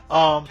 Damn it.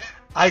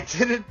 I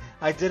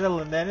didn't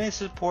lend any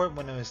support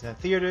when it was in the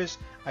theaters.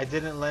 I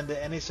didn't lend it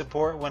any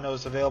support when it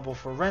was available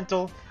for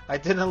rental. I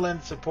didn't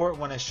lend support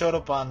when it showed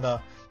up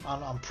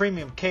on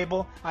premium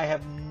cable. I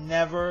have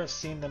never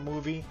seen the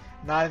movie,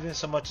 not even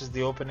so much as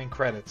the opening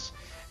credits.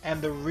 And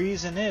the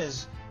reason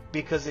is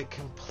because it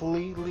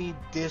completely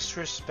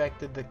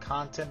disrespected the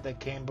content that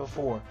came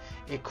before.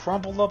 It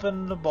crumpled up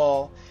into the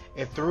ball,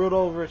 it threw it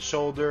over its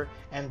shoulder,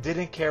 and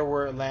didn't care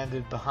where it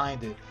landed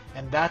behind it.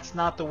 And that's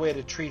not the way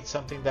to treat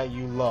something that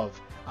you love.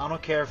 I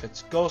don't care if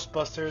it's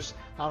Ghostbusters,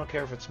 I don't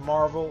care if it's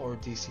Marvel or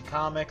DC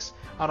Comics,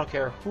 I don't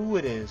care who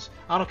it is,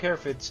 I don't care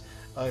if it's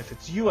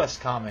US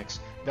Comics,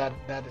 that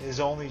is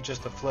only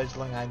just a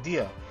fledgling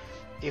idea.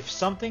 If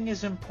something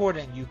is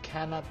important, you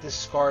cannot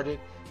discard it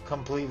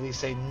completely,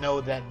 say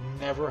no, that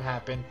never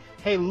happened.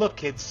 Hey, look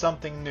kids,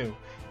 something new.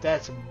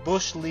 That's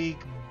Bush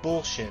League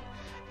bullshit.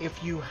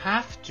 If you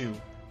have to,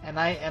 and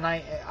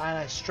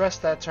I stress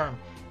that term,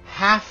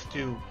 have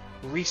to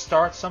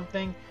restart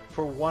something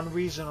for one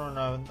reason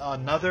or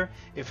another,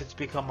 if it's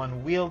become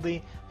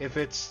unwieldy, if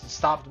it's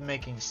stopped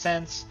making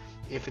sense,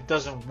 if it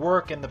doesn't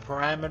work in the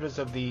parameters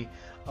of the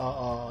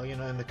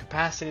in the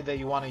capacity that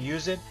you want to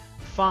use it,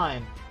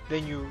 fine.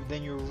 Then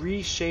you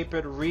reshape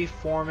it,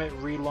 reform it,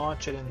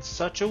 relaunch it in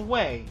such a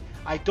way.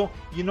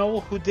 You know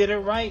who did it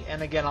right?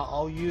 And again,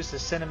 I'll use the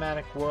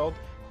cinematic world.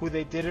 Who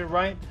they did it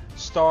right?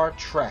 Star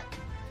Trek.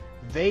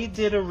 They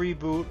did a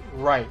reboot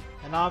right.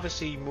 And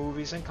obviously,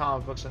 movies and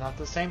comic books are not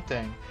the same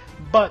thing,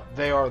 but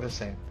they are the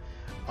same.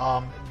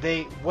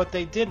 What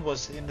they did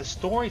was, in the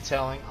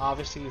storytelling,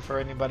 obviously for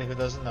anybody who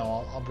doesn't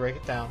know, I'll break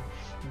it down.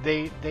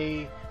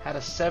 They had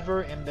a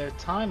sever in their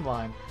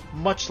timeline,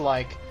 much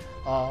like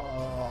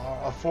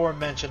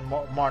aforementioned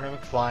Marty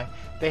McFly.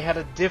 They had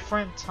a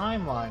different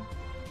timeline.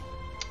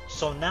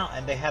 So now,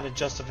 and they had a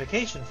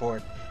justification for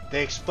it.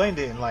 They explained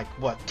it in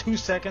 2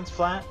 seconds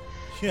flat.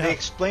 Yeah. They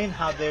explained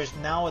how there's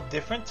now a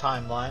different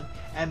timeline,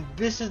 and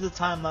this is the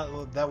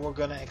timeline that we're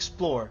going to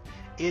explore.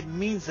 It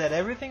means that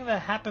everything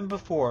that happened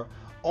before,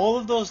 all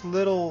of those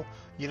little,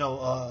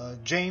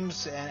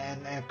 James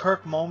and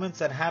Kirk moments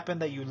that happen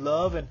that you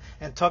love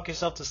and tuck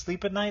yourself to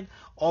sleep at night,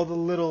 all the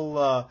little,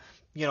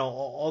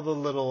 all the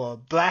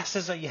little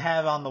blasters that you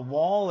have on the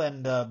wall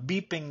and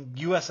beeping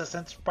USS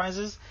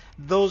Enterprises,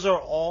 those are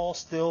all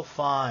still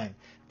fine.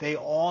 They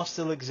all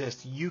still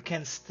exist. You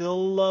can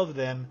still love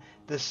them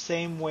the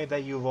same way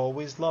that you've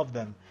always loved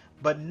them.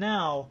 But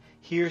now,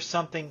 here's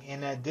something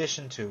in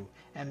addition to,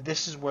 and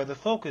this is where the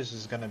focus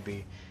is going to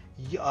be.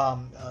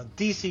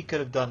 DC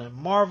could have done it.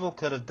 Marvel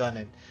could have done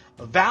it.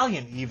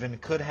 Valiant even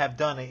could have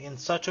done it in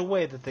such a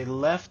way that they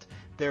left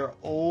their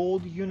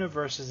old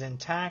universes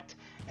intact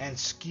and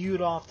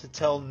skewed off to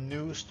tell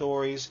new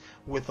stories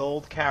with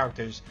old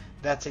characters.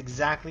 That's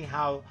exactly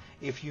how,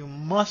 if you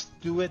must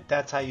do it,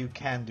 that's how you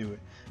can do it.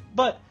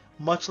 But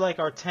much like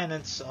our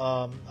tenants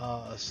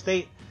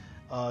state,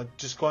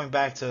 just going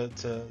back to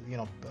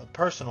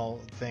personal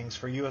things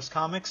for US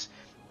Comics,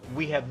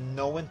 we have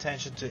no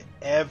intention to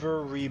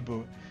ever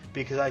reboot,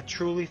 because I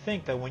truly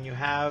think that when you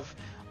have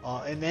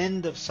an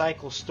end of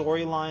cycle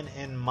storyline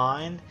in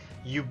mind,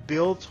 you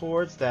build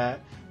towards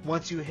that.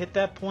 Once you hit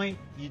that point,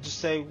 you just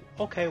say,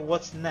 okay,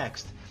 what's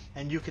next?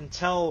 And you can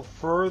tell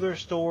further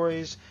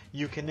stories,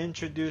 you can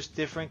introduce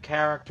different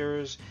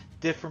characters,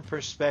 different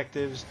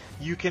perspectives,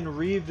 you can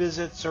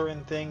revisit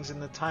certain things in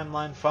the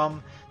timeline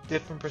from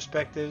different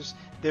perspectives.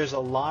 There's a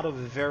lot of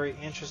very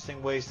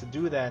interesting ways to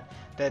do that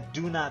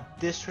do not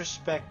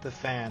disrespect the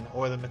fan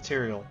or the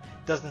material,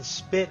 doesn't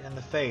spit in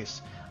the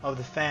face of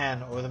the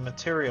fan or the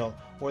material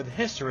or the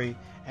history.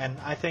 And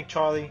I think,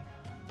 Charlie,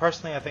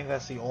 Personally, I think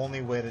that's the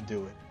only way to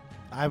do it.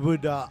 I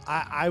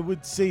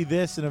would say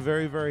this in a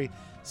very, very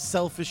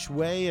selfish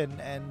way,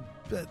 and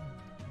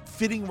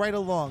fitting right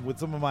along with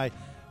some of my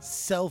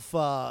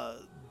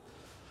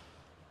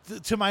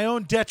to my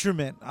own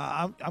detriment.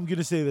 I'm going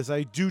to say this.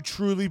 I do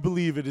truly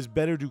believe it is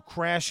better to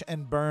crash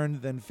and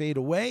burn than fade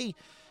away.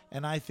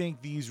 And I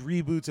think these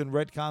reboots and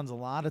retcons a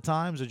lot of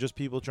times are just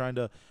people trying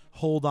to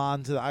hold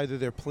on to either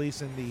their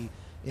place in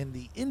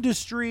the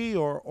industry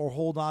or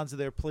hold on to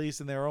their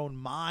place in their own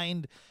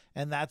mind.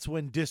 And that's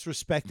when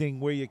disrespecting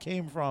where you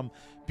came from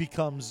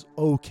becomes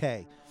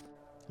okay.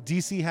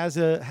 DC has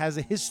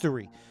a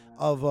history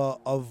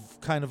of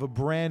kind of a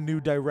brand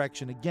new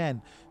direction.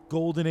 Again,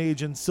 Golden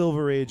Age and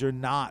Silver Age are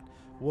not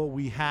what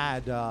we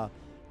had, when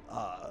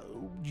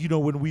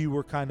we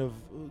were kind of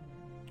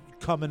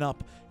coming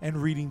up and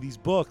reading these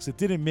books. It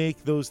didn't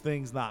make those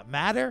things not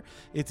matter.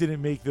 It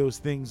didn't make those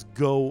things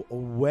go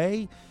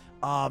away.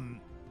 I'll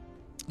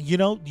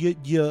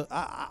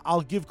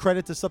give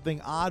credit to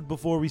something odd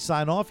before we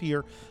sign off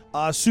here.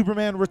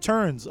 Superman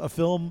Returns, a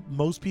film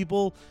most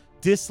people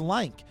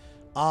dislike.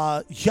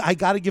 I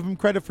got to give him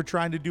credit for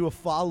trying to do a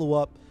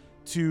follow-up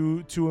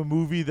to a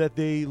movie that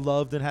they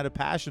loved and had a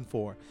passion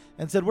for,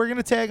 and said, we're going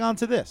to tag on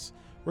to this.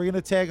 We're going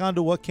to tag on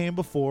to what came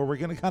before. We're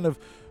going to kind of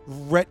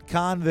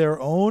retcon their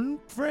own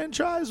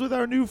franchise with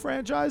our new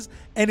franchise,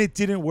 and it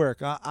didn't work.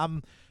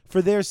 I'm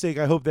for their sake,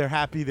 I hope they're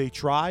happy they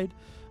tried.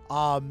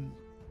 And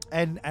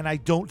I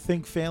don't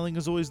think failing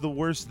is always the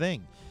worst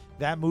thing.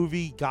 That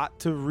movie got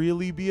to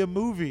really be a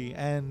movie,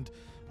 and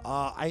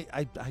I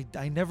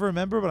never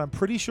remember, but I'm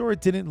pretty sure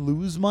it didn't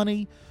lose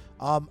money.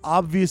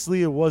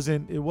 Obviously, it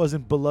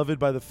wasn't beloved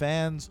by the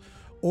fans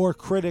or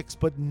critics,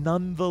 but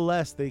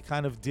nonetheless, they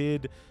kind of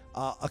did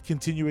a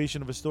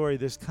continuation of a story.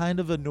 There's kind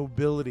of a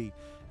nobility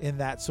in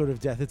that sort of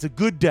death. It's a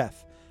good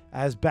death,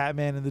 as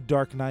Batman in The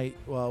Dark Knight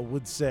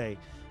would say.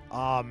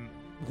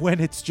 When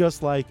it's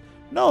just like,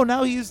 no,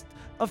 now he's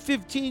a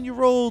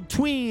 15-year-old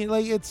tween.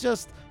 Like, it's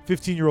just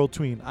 15-year-old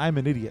tween. I'm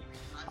an idiot.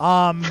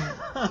 Yeah,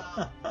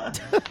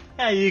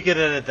 you can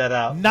edit that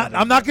out.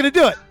 I'm not going to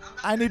do it.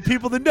 I need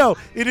people to know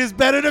it is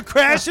better to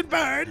crash and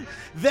burn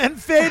than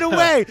fade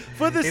away.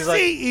 For the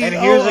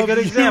CEO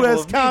of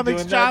U.S.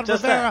 Comics, John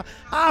Rivera,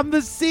 I'm the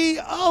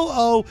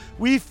COO.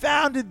 We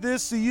founded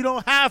this so you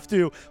don't have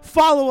to.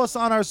 Follow us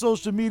on our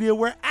social media.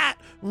 We're at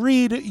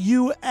Read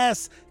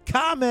U.S.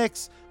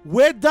 Comics.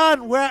 We're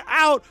done. We're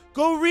out.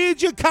 Go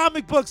read your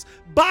comic books.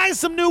 Buy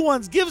some new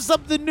ones. Give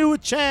something new a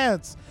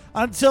chance.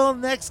 Until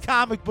next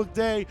comic book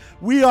day,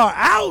 we are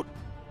out.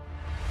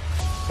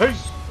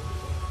 Peace.